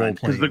mission. They're role playing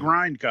because the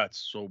grind got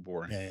so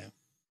boring. Yeah.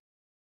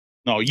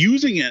 No,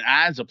 using it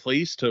as a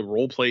place to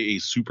role play a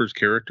super's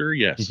character,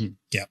 yes. Mm-hmm.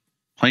 Yeah.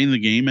 Playing the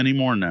game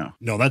anymore, no.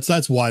 No,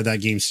 that's why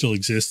that game still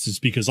exists. It's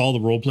because all the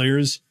role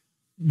players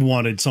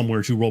wanted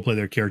somewhere to role play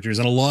their characters,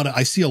 and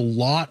I see a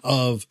lot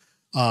of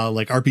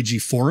like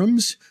RPG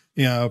forums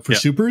for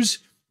supers.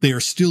 They are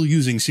still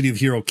using City of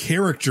Hero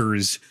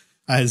characters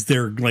as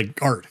their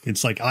like art.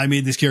 It's like, I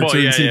made this character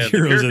in City of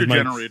Heroes as my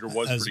generator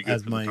was pretty good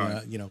as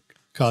my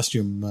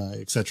costume,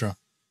 etc.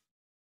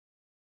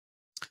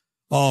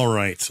 All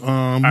right.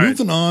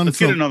 Moving on. Let's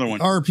get another one.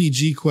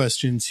 RPG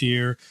questions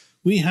here.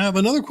 We have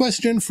another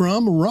question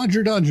from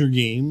Roger Dodger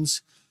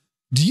Games.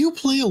 Do you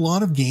play a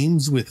lot of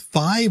games with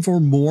 5 or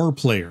more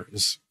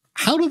players?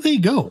 How do they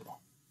go?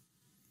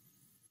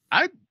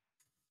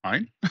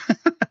 Fine.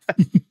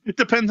 It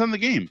depends on the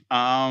game.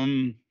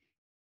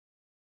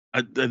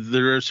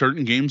 There are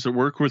certain games that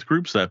work with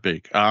groups that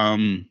big.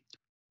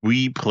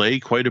 We play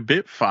quite a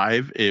bit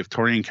 5 if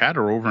Tori and Kat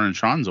are over and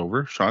Sean's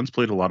over. Sean's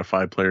played a lot of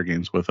 5-player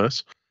games with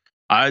us.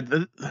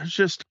 There's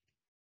just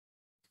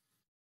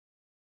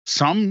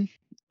some,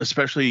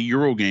 especially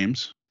Euro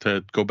games,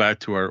 to go back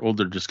to our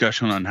older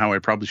discussion on how I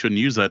probably shouldn't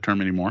use that term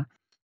anymore.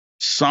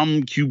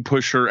 Some cube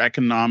pusher,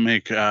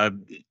 economic,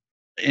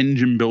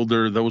 engine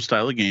builder, those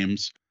style of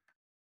games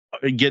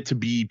get to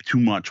be too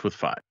much with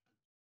 5.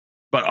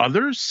 But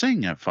others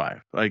sing at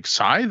 5. Like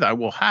Scythe, I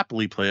will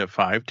happily play at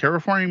 5.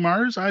 Terraforming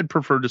Mars, I'd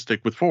prefer to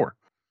stick with 4.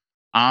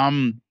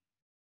 I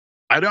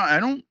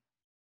don't.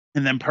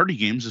 And then party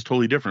games is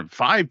totally different.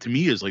 5 to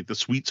me is like the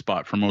sweet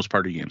spot for most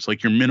party games,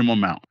 like your minimum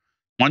amount.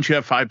 Once you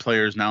have 5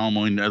 players, now I'm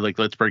going to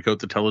let's break out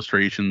the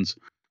Telestrations.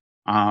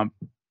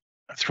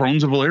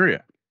 Thrones of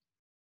Valeria,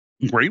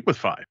 great with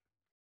 5.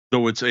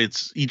 Though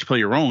it's each play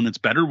your own. It's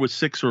better with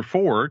 6 or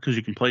 4 because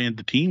you can play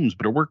into teams,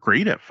 but it worked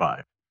great at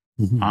 5.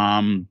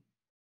 Mm-hmm.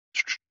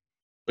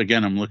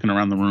 Again, I'm looking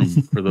around the room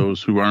for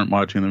those who aren't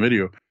watching the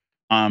video.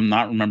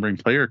 Not remembering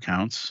player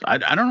counts. I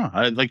don't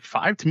know. Like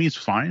 5 to me is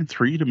fine.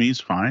 3 to me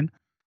is fine.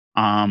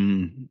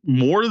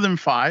 More than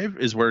 5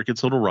 is where it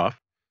gets a little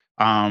rough.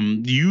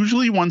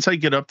 Usually once I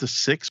get up to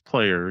 6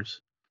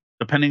 players,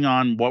 depending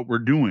on what we're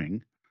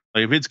doing,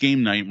 like if it's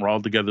game night and we're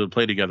all together to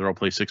play together, I'll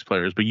play 6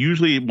 players. But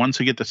usually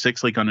once I get to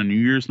 6, like on a New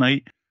Year's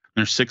night,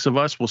 there's 6 of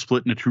us, we'll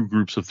split into 2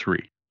 groups of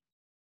 3.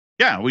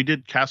 Yeah, we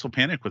did Castle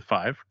Panic with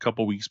 5 a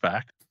couple weeks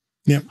back.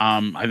 Yeah.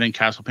 I think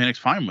Castle Panic's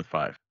fine with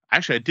 5.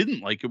 Actually, I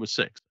didn't like it with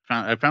 6.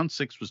 I found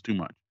 6 was too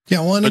much.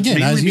 Yeah, well, and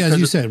again, as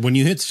you said, when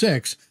you hit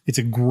 6, it's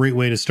a great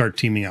way to start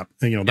teaming up.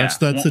 That's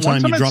the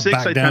time you drop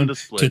back down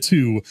to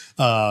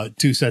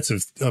 2 sets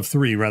of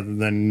 3 rather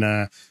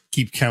than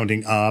keep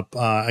counting up.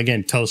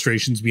 Again,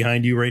 Telestrations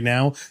behind you right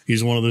now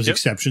is one of those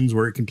exceptions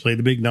where it can play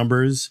the big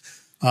numbers.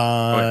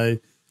 I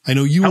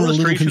know you were a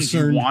little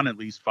concerned. You want at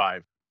least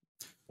 5,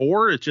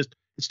 or it's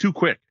too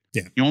quick.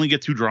 Yeah, you only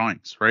get 2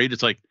 drawings, right?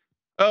 It's like,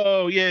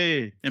 oh,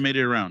 yay, it made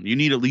it around. You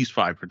need at least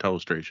 5 for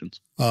Telestrations.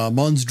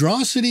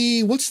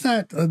 Monstrosity, what's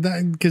that?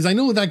 Because I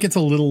know that gets a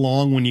little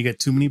long when you get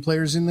too many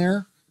players in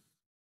there.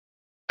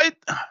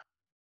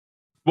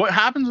 What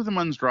happens with the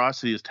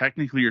Monstrosity is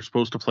technically you're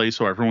supposed to play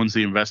so everyone's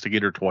the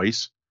investigator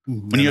twice.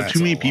 When you have too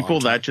many people,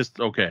 that's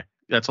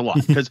a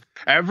lot. Because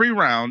every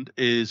round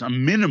is a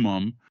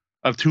minimum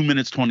of 2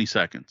 minutes, 20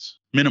 seconds.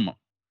 Minimum.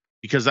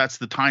 Because that's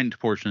the timed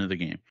portion of the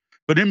game.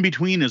 But in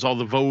between is all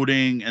the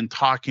voting and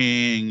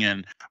talking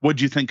and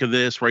what'd you think of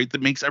this, right?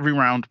 That makes every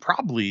round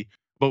probably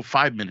about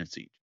 5 minutes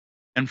each.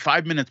 And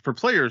 5 minutes per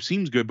player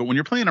seems good. But when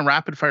you're playing a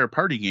rapid fire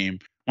party game,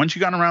 once you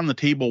got around the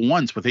table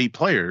once with 8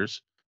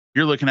 players,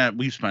 you're looking at,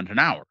 we've spent an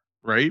hour,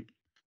 right?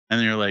 And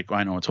then you're like, well,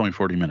 I know it's only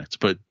 40 minutes,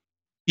 but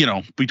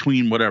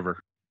between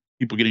whatever,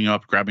 people getting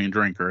up, grabbing a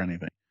drink or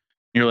anything,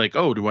 you're like,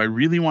 oh, do I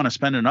really want to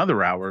spend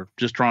another hour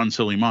just drawing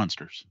silly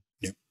monsters?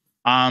 Yeah.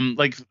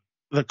 Like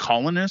the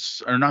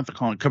Colonists, or not the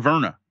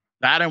Caverna.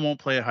 That I won't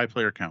play at high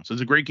player counts.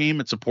 It's a great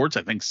game. It supports,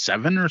 I think,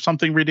 7 or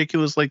something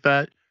ridiculous like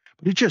that,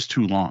 but it's just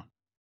too long.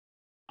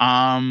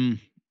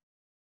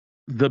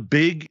 The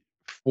big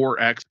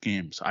 4X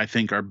games I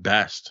think are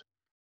best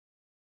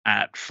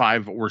at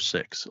 5 or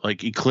 6,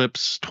 like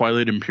Eclipse,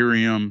 Twilight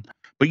Imperium,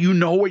 but you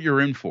know what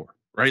you're in for,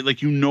 right?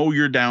 Like, you know,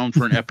 you're down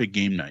for an epic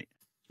game night.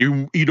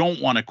 You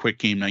don't want a quick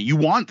game night. You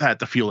want that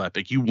to feel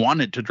epic. You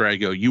want it to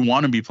drag out. You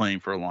want to be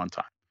playing for a long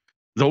time.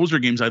 Those are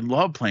games I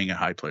love playing at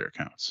high player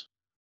counts.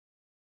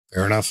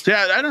 Fair enough. So,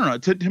 yeah, I don't know.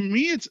 To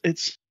me,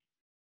 it's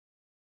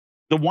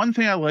the one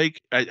thing I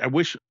like. I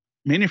wish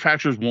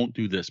manufacturers won't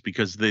do this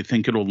because they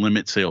think it'll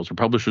limit sales, or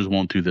publishers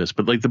won't do this.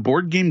 But like the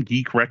Board Game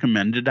Geek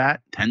recommended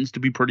that tends to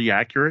be pretty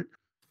accurate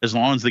as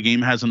long as the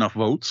game has enough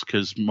votes,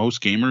 because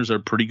most gamers are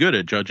pretty good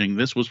at judging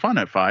this was fun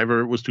at 5 or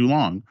it was too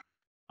long.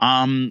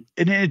 And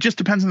it just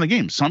depends on the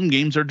game. Some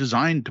games are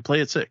designed to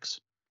play at 6.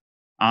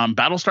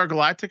 Battlestar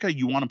Galactica,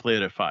 you want to play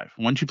it at 5.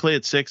 Once you play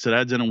at 6, it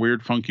adds in a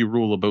weird, funky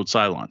rule about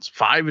Cylons.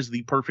 5 is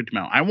the perfect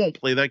amount. I won't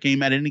play that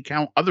game at any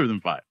count other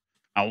than 5.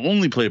 I'll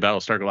only play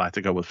Battlestar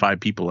Galactica with 5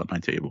 people at my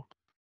table.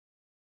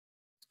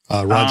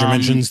 Roger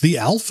mentions the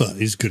alpha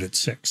is good at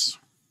 6.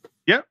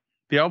 Yep,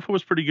 the alpha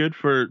was pretty good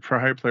for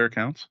high player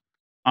counts.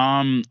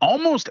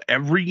 Almost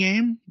every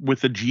game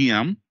with a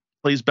GM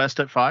plays best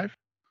at 5.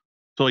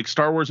 So like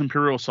Star Wars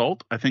Imperial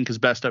Assault, I think, is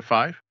best at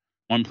 5.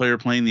 1 player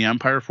playing the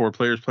Empire, 4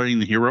 players playing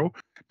the hero.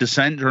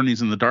 Descent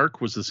Journeys in the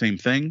Dark was the same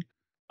thing.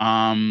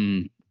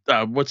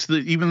 What's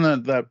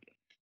the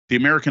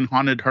American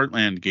Haunted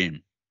Heartland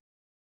game?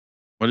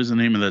 What is the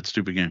name of that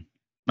stupid game?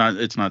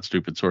 It's not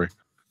stupid, sorry.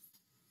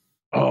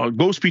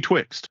 Ghost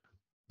Betwixt.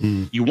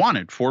 You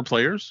wanted 4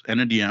 players and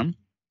a DM.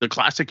 The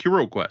classic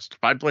Hero Quest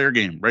 5-player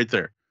game right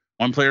there.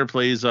 1 player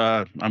plays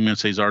I'm going to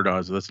say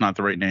Zardoz. That's not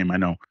the right name, I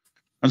know.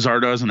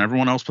 Zardoz, and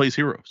everyone else plays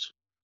heroes.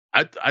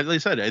 Like I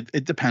said,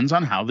 it depends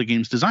on how the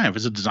game's designed. If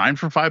it's designed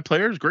for 5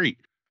 players, great.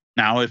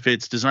 Now, if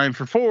it's designed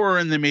for 4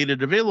 and they made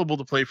it available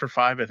to play for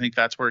 5, I think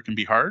that's where it can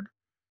be hard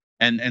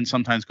and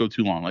sometimes go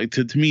too long. Like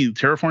to me,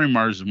 Terraforming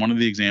Mars is one of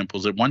the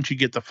examples that once you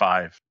get to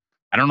 5,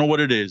 I don't know what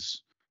it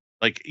is.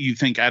 Like, you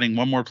think adding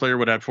 1 more player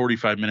would add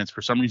 45 minutes.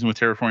 For some reason with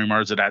Terraforming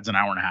Mars, it adds an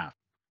hour and a half.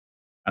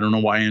 I don't know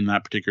why in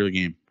that particular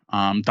game.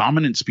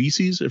 Dominant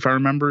Species, if I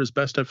remember, is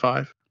best at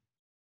 5.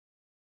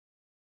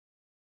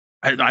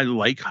 I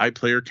like high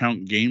player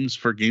count games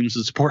for games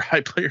that support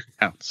high player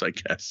counts, I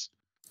guess.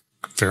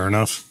 Fair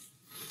enough.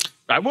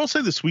 I will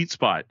say the sweet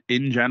spot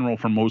in general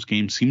for most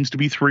games seems to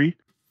be 3,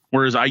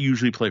 whereas I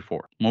usually play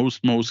 4.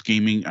 Most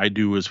gaming I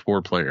do is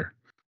 4 player.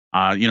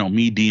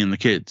 Me, D, and the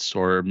kids,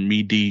 or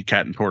me, D,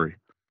 Cat, and Tori.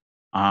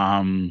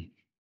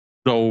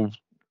 Though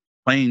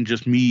playing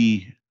just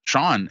me,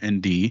 Sean,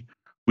 and D,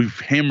 we've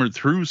hammered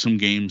through some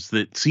games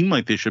that seem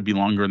like they should be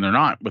longer and they're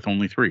not, with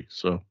only 3.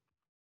 So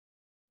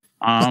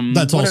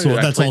that's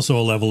also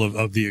a level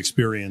of the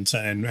experience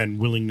and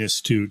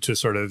willingness to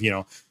sort of,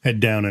 head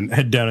down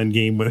and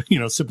game with,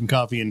 sipping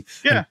coffee and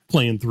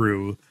playing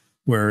through,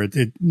 where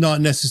it not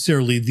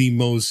necessarily the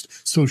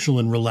most social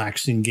and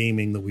relaxing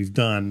gaming that we've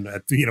done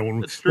at,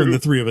 when the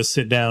 3 of us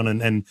sit down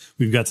and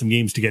we've got some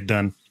games to get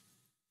done.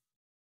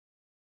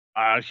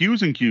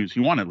 Hues and Cues,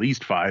 you want at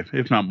least 5,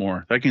 if not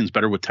more. That game's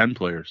better with 10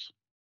 players.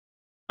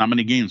 Not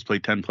many games play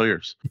 10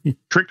 players.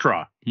 Trick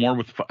Draw, more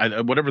with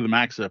whatever the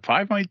max is.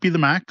 5 might be the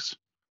max.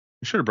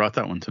 I should have brought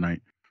that one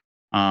tonight.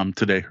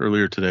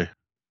 Earlier today.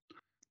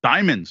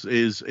 Diamonds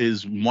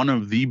is one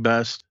of the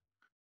best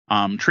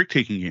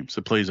trick-taking games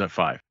that plays at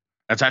 5.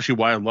 That's actually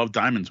why I love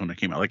Diamonds when it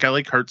came out. Like, I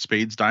like Hearts,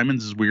 Spades.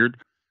 Diamonds is weird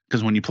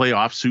because when you play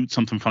offsuit,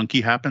 something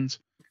funky happens,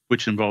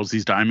 which involves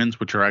these diamonds,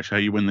 which are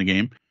actually how you win the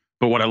game.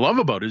 But what I love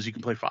about it is you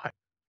can play 5.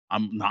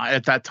 I'm not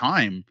at that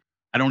time.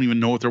 I don't even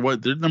know if there was.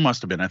 There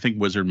must have been. I think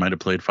Wizard might have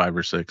played 5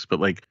 or 6, but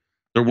like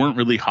there weren't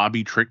really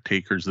hobby trick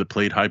takers that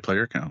played high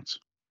player counts.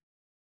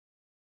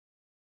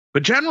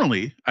 But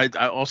generally,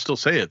 I'll still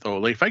say it though.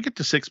 Like, if I get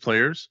to 6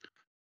 players,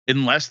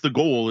 unless the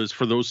goal is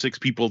for those 6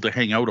 people to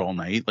hang out all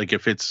night, like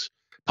if it's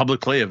public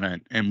play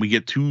event and we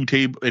get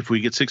if we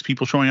get 6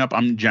 people showing up,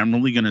 I'm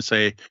generally going to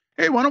say,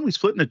 hey, why don't we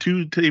split into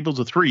 2 tables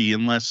of 3,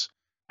 unless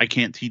I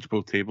can't teach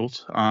both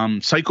tables.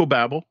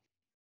 Psychobabble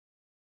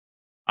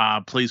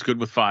plays good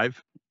with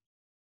 5.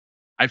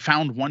 I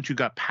found once you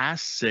got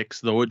past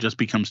 6, though, it just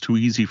becomes too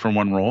easy for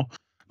one roll.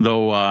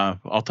 Though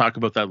I'll talk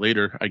about that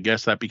later. I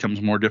guess that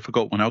becomes more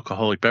difficult when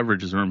alcoholic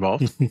beverages are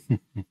involved.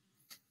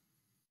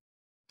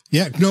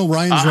 Yeah, no,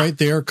 Ryan's right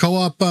there.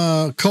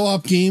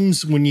 Co-op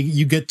games, when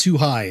you get too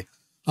high.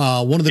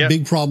 One of the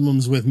big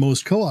problems with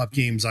most co-op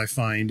games, I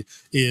find,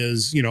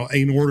 is,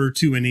 in order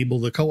to enable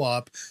the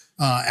co-op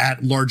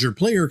at larger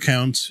player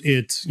counts,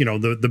 it's,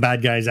 the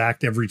bad guys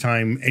act every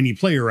time any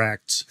player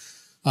acts.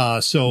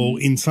 So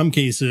in some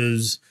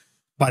cases,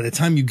 by the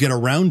time you get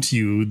around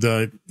to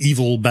the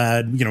evil,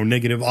 bad,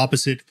 negative,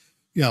 opposite,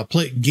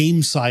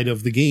 game side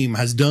of the game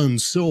has done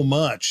so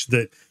much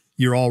that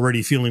you're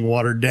already feeling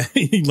watered down,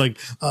 like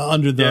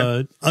under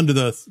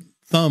the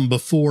thumb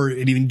before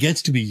it even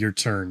gets to be your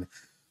turn.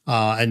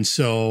 And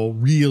so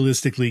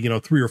realistically,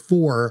 3 or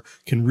 4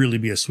 can really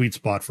be a sweet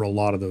spot for a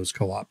lot of those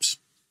co-ops.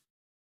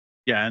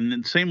 Yeah, and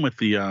then same with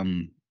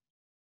the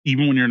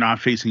even when you're not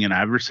facing an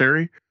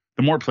adversary,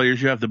 the more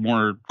players you have, the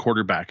more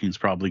quarterbacking is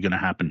probably going to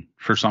happen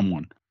for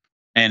someone.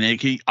 And it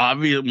can,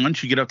 obviously,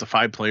 once you get up to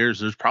 5 players,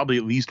 there's probably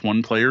at least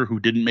one player who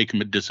didn't make a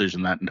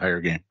decision that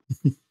entire game,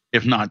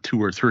 if not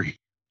 2 or 3.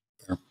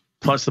 Yeah.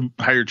 Plus, the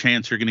higher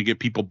chance you're going to get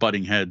people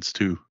butting heads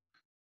too.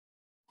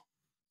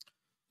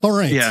 All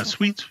right. Yeah,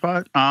 sweet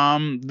spot.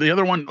 The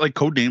other one, like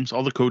Codenames,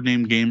 all the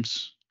Codename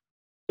games.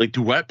 Like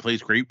Duet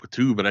plays great with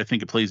 2, but I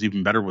think it plays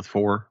even better with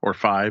 4 or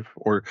 5.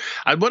 Or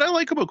what I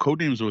like about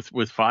Codenames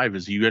with 5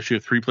 is you actually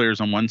have 3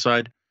 players on one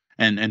side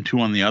and 2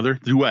 on the other.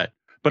 Duet,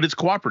 but it's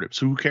cooperative,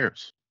 so who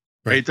cares?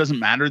 Right. It doesn't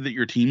matter that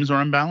your teams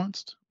are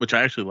unbalanced, which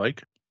I actually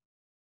like.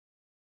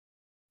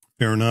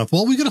 Fair enough.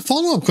 Well, we got a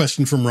follow-up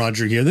question from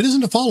Roger here. That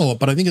isn't a follow-up,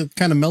 but I think it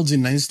kind of melds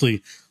in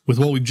nicely with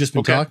what we've just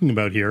been talking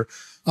about here.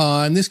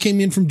 And this came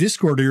in from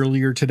Discord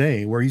earlier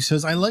today, where he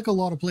says, I like a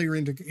lot of player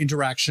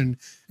interaction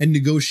and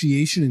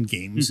negotiation in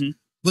games,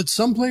 but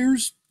some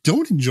players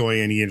don't enjoy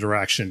any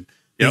interaction.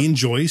 They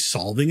enjoy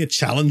solving a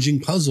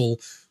challenging puzzle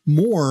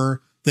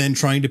more than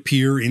trying to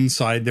peer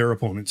inside their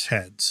opponent's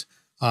heads.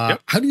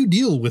 How do you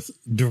deal with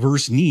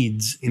diverse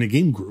needs in a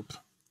game group?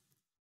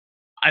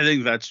 I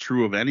think that's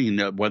true of any,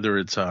 whether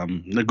it's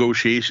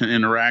negotiation,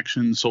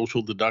 interaction,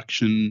 social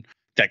deduction,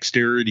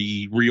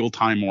 dexterity, real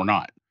time or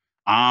not.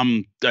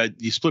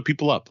 You split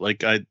people up.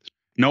 Like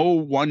no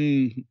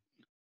one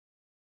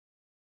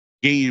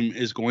game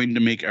is going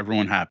to make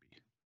everyone happy.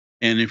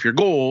 And if your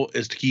goal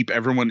is to keep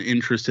everyone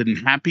interested and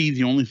happy,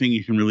 the only thing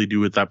you can really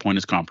do at that point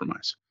is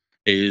compromise.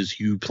 Is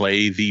you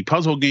play the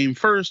puzzle game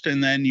first,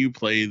 and then you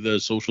play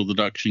the social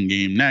deduction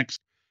game next,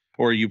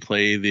 or you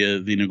play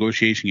the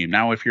negotiation game.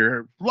 Now, if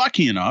you're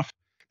lucky enough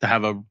to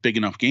have a big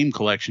enough game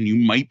collection, you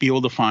might be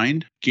able to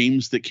find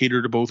games that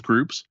cater to both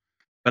groups.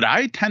 But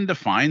I tend to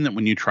find that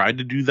when you try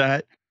to do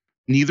that,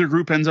 neither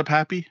group ends up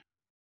happy.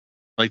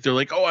 Like they're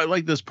like, oh, I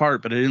like this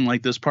part, but I didn't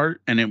like this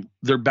part. And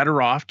they're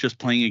better off just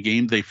playing a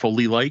game they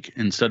fully like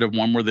instead of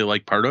one where they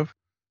like part of.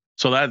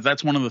 So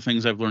that's one of the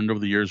things I've learned over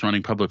the years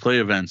running public play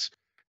events,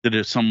 that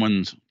if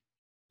someone's,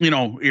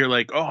 you're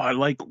like, oh,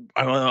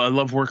 I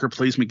love worker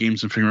placement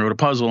games and figuring out a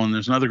puzzle. And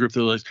there's another group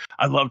that like,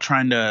 I love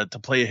trying to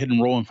play a hidden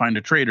role and find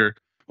a traitor.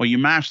 Well, you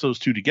mash those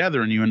two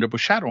together and you end up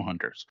with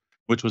Shadowhunters,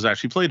 which was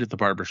actually played at the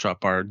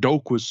barbershop bar.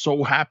 Doak was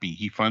so happy.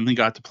 He finally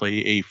got to play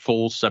a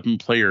full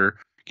 7-player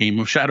game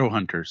of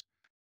Shadowhunters.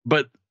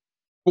 But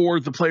for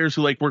the players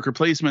who like worker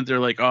placement,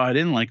 they're like, oh, I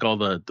didn't like all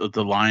the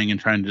lying and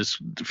trying to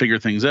just figure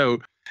things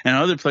out. And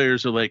other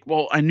players are like,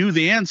 well, I knew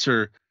the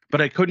answer,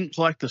 but I couldn't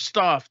collect the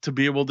stuff to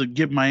be able to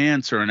give my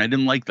answer, and I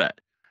didn't like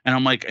that. And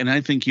I'm like, and I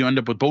think you end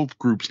up with both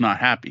groups not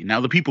happy. Now,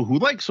 the people who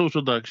like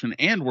social deduction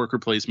and worker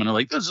placement are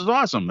like, this is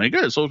awesome. They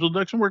got a social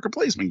deduction worker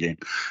placement game.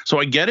 So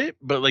I get it,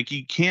 but like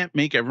you can't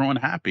make everyone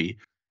happy.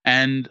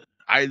 And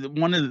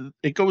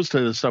it goes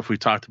to the stuff we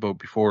talked about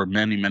before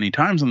many, many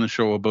times on the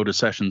show about a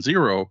session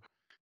 0,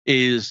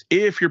 is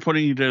if you're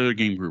putting together a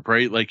game group,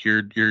 right? Like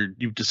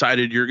you've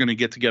decided you're going to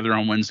get together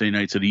on Wednesday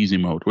nights at easy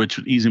mode, which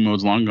easy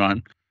mode's long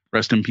gone.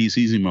 Rest in peace,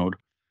 easy mode.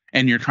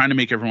 And you're trying to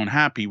make everyone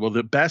happy. Well,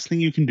 the best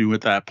thing you can do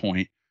at that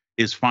point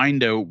is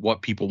find out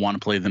what people want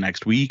to play the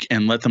next week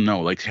and let them know,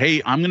 like,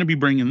 hey, I'm going to be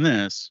bringing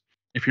this.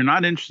 If you're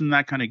not interested in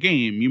that kind of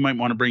game, you might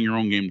want to bring your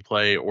own game to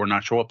play or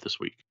not show up this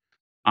week.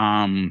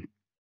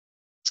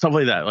 Stuff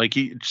like that. Like,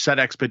 you set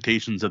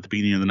expectations at the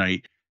beginning of the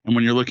night. And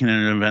when you're looking at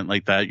an event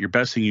like that, your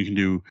best thing you can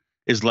do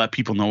is let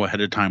people know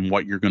ahead of time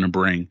what you're going to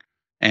bring,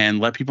 and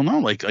let people know,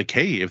 like,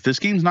 hey, if this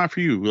game's not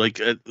for you, like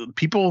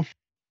people,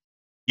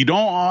 you don't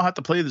all have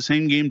to play the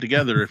same game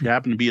together if you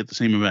happen to be at the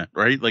same event,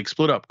 right? Like,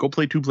 split up, go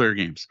play 2-player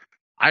games.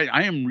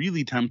 I am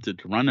really tempted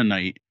to run a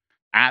night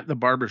at the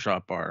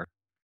barbershop bar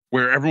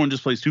where everyone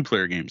just plays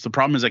 2-player games. The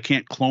problem is I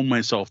can't clone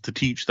myself to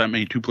teach that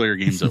many 2-player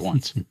games at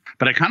once.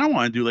 But I kind of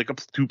want to do like a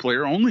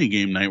 2-player only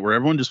game night where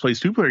everyone just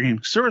plays 2-player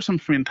games. There are some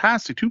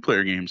fantastic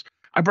 2-player games.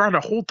 I brought a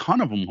whole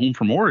ton of them home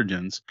from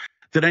Origins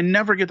that I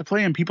never get to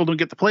play, and people don't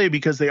get to play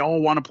because they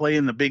all want to play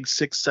in the big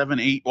 6, 7,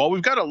 8. Well,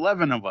 we've got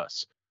 11 of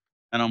us.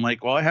 And I'm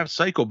like, well, I have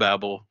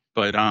Psychobabble,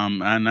 but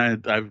and I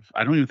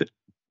don't even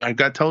I've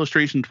got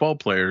Telestration 12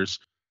 players,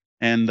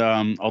 and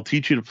I'll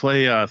teach you to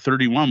play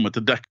 31 with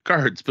the deck of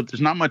cards, but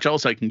there's not much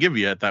else I can give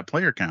you at that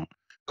player count.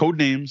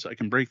 Codenames, I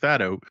can break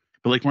that out,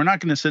 but like, we're not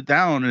going to sit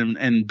down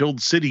and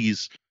build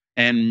cities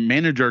and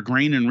manage our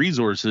grain and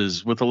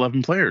resources with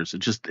 11 players.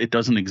 It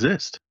doesn't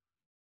exist.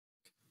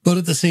 But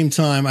at the same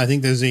time, I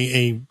think there's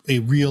a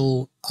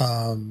real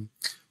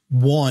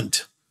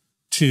want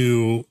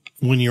to,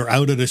 when you're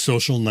out at a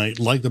social night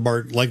like the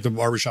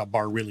barbershop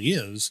bar really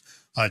is,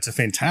 it's a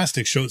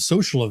fantastic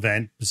social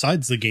event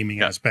besides the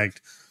gaming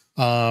aspect,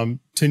 to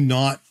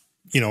not,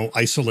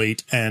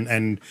 isolate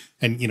and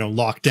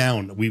lock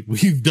down.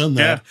 We've done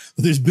that.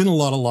 Yeah. There's been a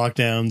lot of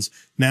lockdowns.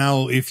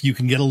 Now, if you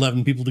can get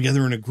 11 people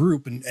together in a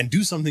group and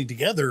do something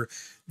together,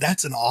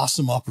 that's an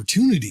awesome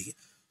opportunity.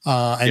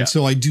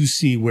 So I do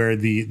see where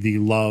the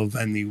love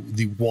and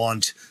the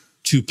want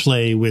to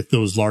play with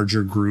those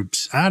larger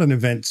groups at an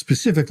event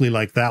specifically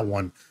like that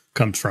one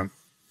comes from.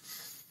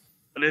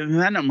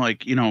 And then I'm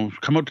like,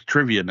 come out to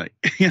trivia night.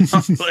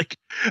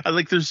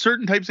 Like there's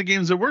certain types of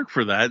games that work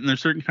for that, and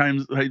there's certain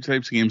types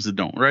of games that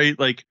don't, right?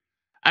 Like,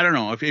 I don't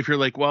know if you're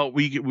like, well,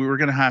 we were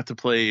gonna have to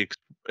play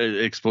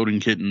Exploding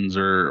Kittens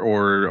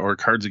or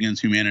Cards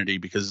Against Humanity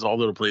because it's all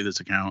that'll play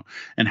this account,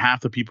 and half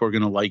the people are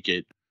gonna like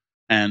it,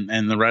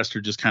 and the rest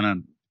are just kind of,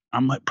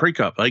 I'm like, break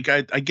up. Like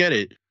I get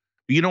it.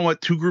 But you know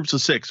what? 2 groups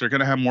of 6 are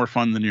gonna have more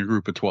fun than your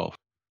group of 12.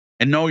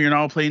 And no, you're not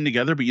all playing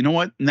together, but you know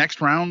what?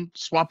 Next round,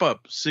 swap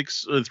up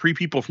 3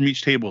 people from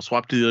each table,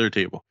 swap to the other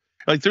table.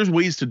 Like there's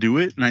ways to do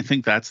it, and I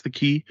think that's the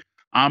key.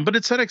 But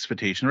it's set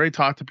expectation, right?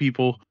 Talk to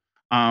people,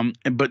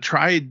 but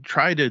try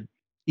to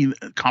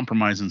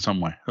compromise in some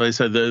way. Like I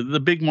said,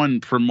 the big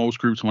one for most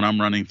groups when I'm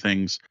running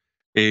things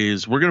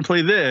is we're gonna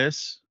play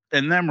this,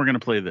 and then we're gonna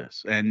play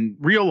this, and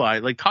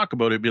realize, like, talk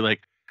about it. Be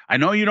like, I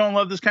know you don't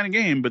love this kind of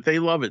game, but they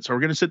love it, so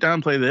we're gonna sit down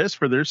and play this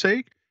for their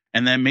sake.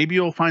 And then maybe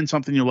you'll find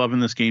something you love in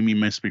this game you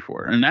missed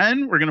before. And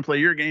then we're going to play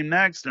your game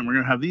next, and we're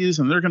going to have these,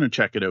 and they're going to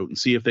check it out and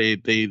see if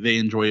they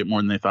enjoy it more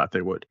than they thought they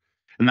would.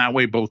 And that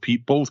way,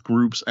 both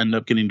groups end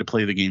up getting to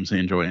play the games they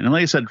enjoy. And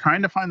like I said,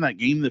 trying to find that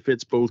game that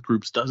fits both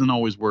groups doesn't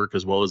always work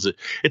as well as it.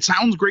 It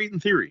sounds great in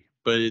theory,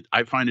 but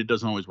I find it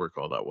doesn't always work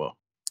all that well.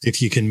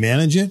 If you can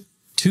manage it,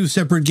 2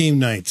 separate game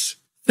nights.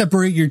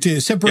 Separate your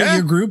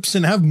groups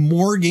and have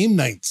more game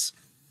nights.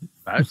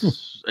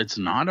 It's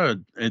not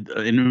an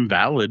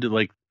invalid,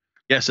 like.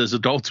 Yes, as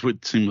adults,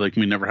 it seems like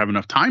we never have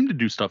enough time to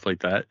do stuff like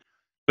that.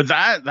 But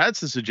that's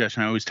the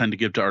suggestion I always tend to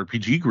give to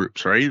RPG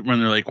groups, right? When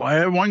they're like, well, I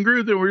have one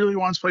group that really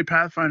wants to play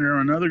Pathfinder,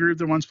 or another group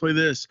that wants to play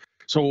this.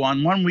 So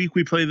on one week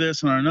we play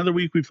this, and on another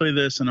week we play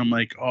this. And I'm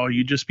like, oh,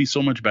 you'd just be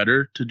so much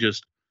better to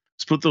just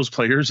split those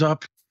players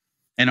up.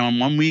 And on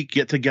one week,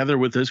 get together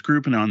with this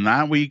group, and on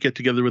that week, get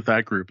together with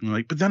that group. And they're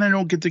like, but then I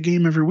don't get the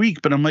game every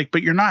week. But I'm like,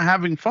 but you're not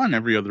having fun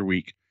every other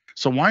week.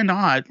 So why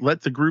not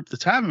let the group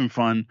that's having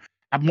fun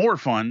have more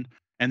fun?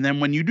 And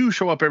then when you do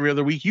show up every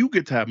other week, you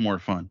get to have more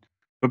fun.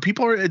 But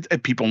people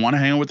want to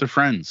hang out with their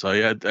friends.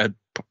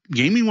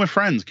 Gaming with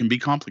friends can be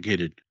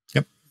complicated.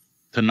 Yep.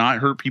 To not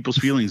hurt people's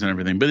feelings and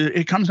everything. But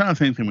it comes down to the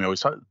same thing we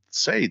always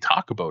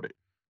talk about it,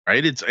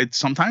 right? It's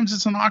sometimes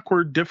it's an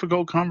awkward,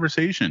 difficult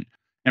conversation.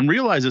 And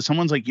realize that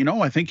someone's like,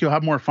 I think you'll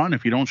have more fun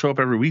if you don't show up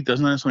every week.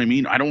 Doesn't necessarily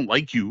mean I don't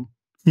like you.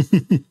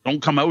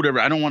 Don't come out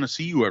I don't want to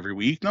see you every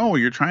week. No,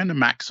 you're trying to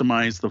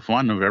maximize the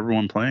fun of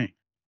everyone playing.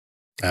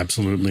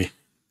 Absolutely.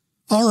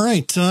 All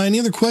right. Any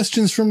other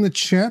questions from the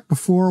chat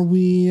before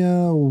we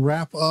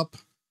wrap up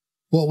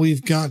what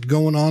we've got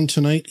going on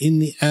tonight in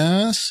the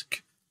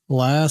Ask?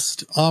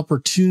 Last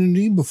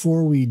opportunity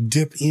before we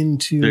dip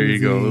into. There you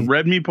go.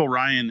 Red Meeple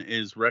Ryan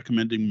is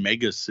recommending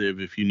Mega Civ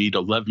if you need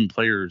 11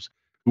 players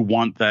who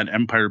want that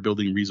empire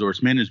building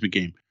resource management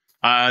game.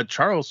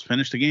 Charles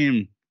finished the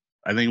game.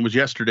 I think it was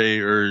yesterday,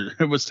 or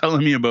it was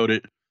telling me about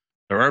it.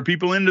 There are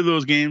people into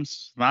those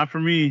games. Not for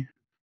me.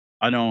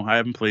 I know I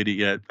haven't played it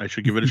yet. I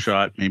should give it a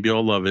shot. Maybe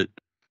I'll love it.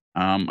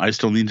 I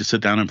still need to sit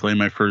down and play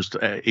my first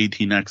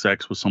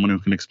 18XX with someone who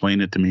can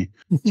explain it to me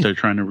instead of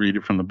trying to read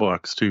it from the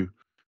books too.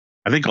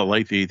 I think I'll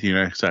like the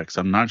 18XX.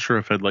 I'm not sure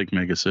if I'd like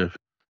Mega Civ.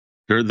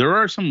 There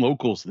are some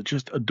locals that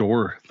just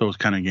adore those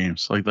kind of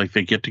games. Like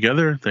they get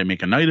together, they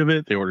make a night of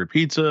it, they order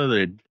pizza,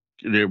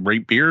 they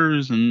rate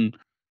beers, and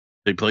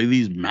they play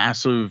these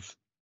massive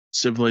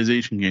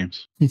civilization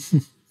games.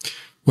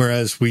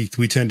 Whereas we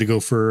tend to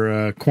go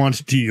for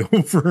quantity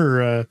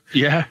over.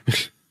 Yeah.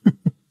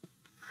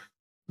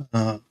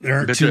 There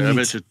aren't too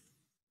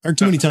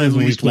many times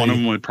when we play. One of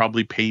them would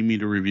probably pay me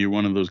to review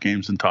one of those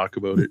games and talk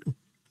about it.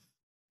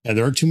 Yeah,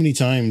 there aren't too many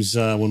times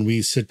when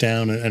we sit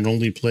down and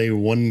only play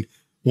one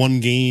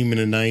game in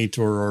a night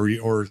or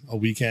a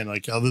weekend,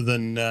 like other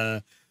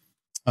than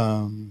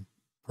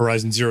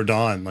Horizon Zero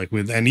Dawn.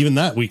 And even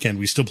that weekend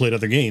we still played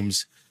other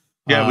games.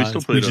 Yeah, we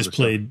still played. We just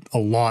played a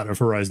lot of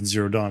Horizon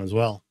Zero Dawn as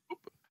well.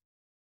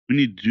 We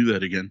need to do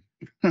that again,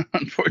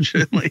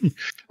 unfortunately.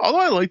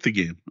 Although I like the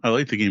game. I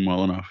like the game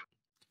well enough.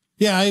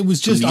 Yeah, it was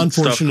just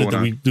unfortunate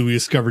that we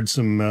discovered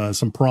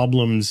some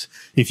problems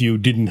if you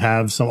didn't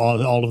have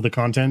all of the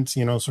content,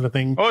 sort of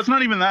thing. Oh, it's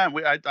not even that.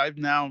 I've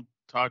now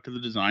talked to the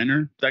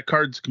designer. That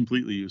card's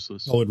completely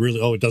useless. Oh,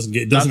 it doesn't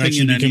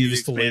actually become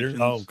useful later.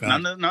 Oh,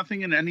 God.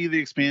 Nothing in any of the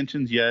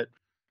expansions yet.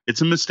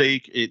 It's a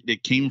mistake.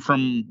 It came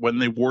from when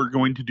they were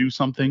going to do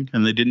something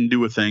and they didn't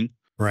do a thing.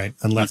 Right,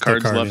 and left the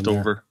cards left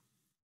over.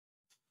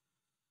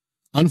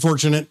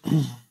 Unfortunate.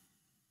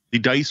 The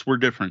dice were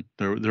different.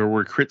 There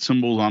were crit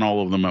symbols on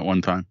all of them at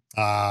one time.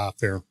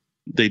 Fair.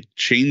 They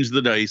changed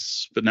the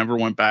dice, but never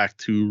went back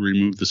to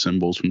remove the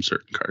symbols from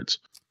certain cards.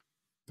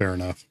 Fair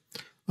enough.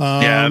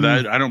 I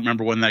don't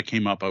remember when that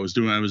came up. I was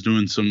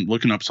doing some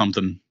looking up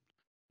something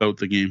about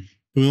the game.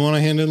 Do we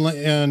want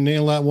to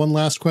nail that one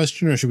last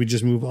question, or should we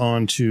just move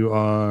on to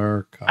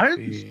our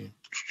copy?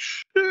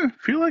 I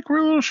feel like we're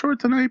a little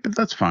short tonight, but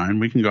that's fine.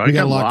 We can go. We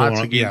got a lot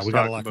going on. Yeah, we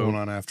got a lot going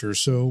on after.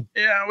 So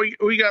yeah,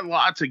 we got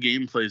lots of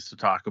gameplays to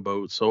talk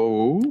about.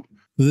 So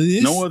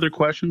no other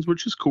questions,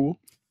 which is cool.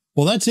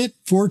 Well, that's it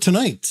for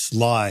tonight's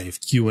live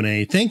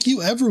Q&A. Thank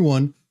you,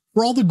 everyone,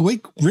 for all the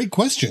great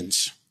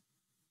questions.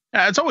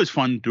 Yeah, it's always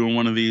fun doing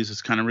one of these.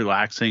 It's kind of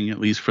relaxing,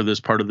 at least for this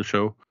part of the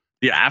show.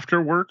 The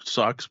after work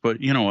sucks, but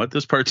you know what?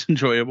 This part's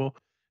enjoyable.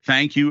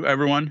 Thank you,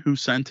 everyone who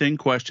sent in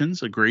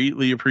questions. I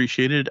greatly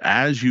appreciated,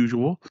 as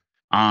usual.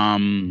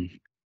 I'm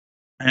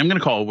going to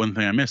call it one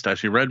thing I missed.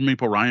 Actually, Red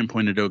Maple Ryan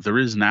pointed out there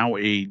is now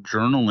a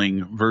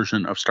journaling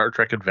version of Star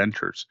Trek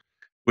Adventures,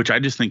 which I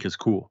just think is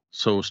cool.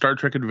 So Star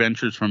Trek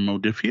Adventures from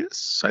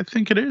Modiphius, I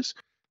think it is.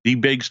 The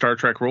big Star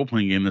Trek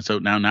role-playing game that's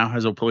out now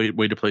has a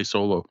way to play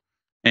solo.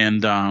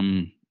 And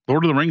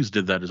Lord of the Rings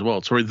did that as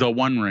well. Sorry, The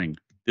One Ring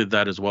did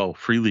that as well.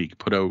 Free League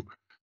put out,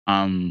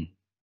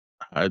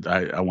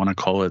 I want to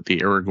call it the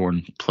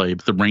Aragorn play,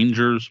 the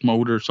Rangers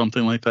mode or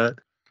something like that.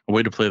 A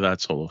way to play that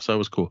solo. So that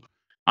was cool.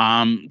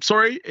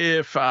 Sorry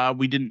if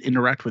we didn't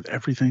interact with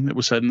everything that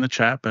was said in the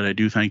chat, but I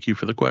do thank you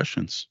for the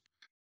questions.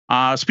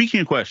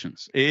 Speaking of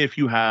questions, if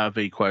you have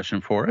a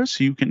question for us,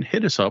 you can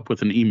hit us up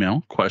with an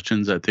email,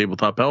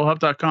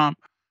 questions@tabletopbellhop.com,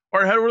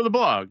 or head over to the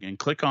blog and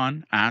click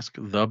on Ask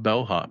the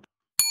Bellhop.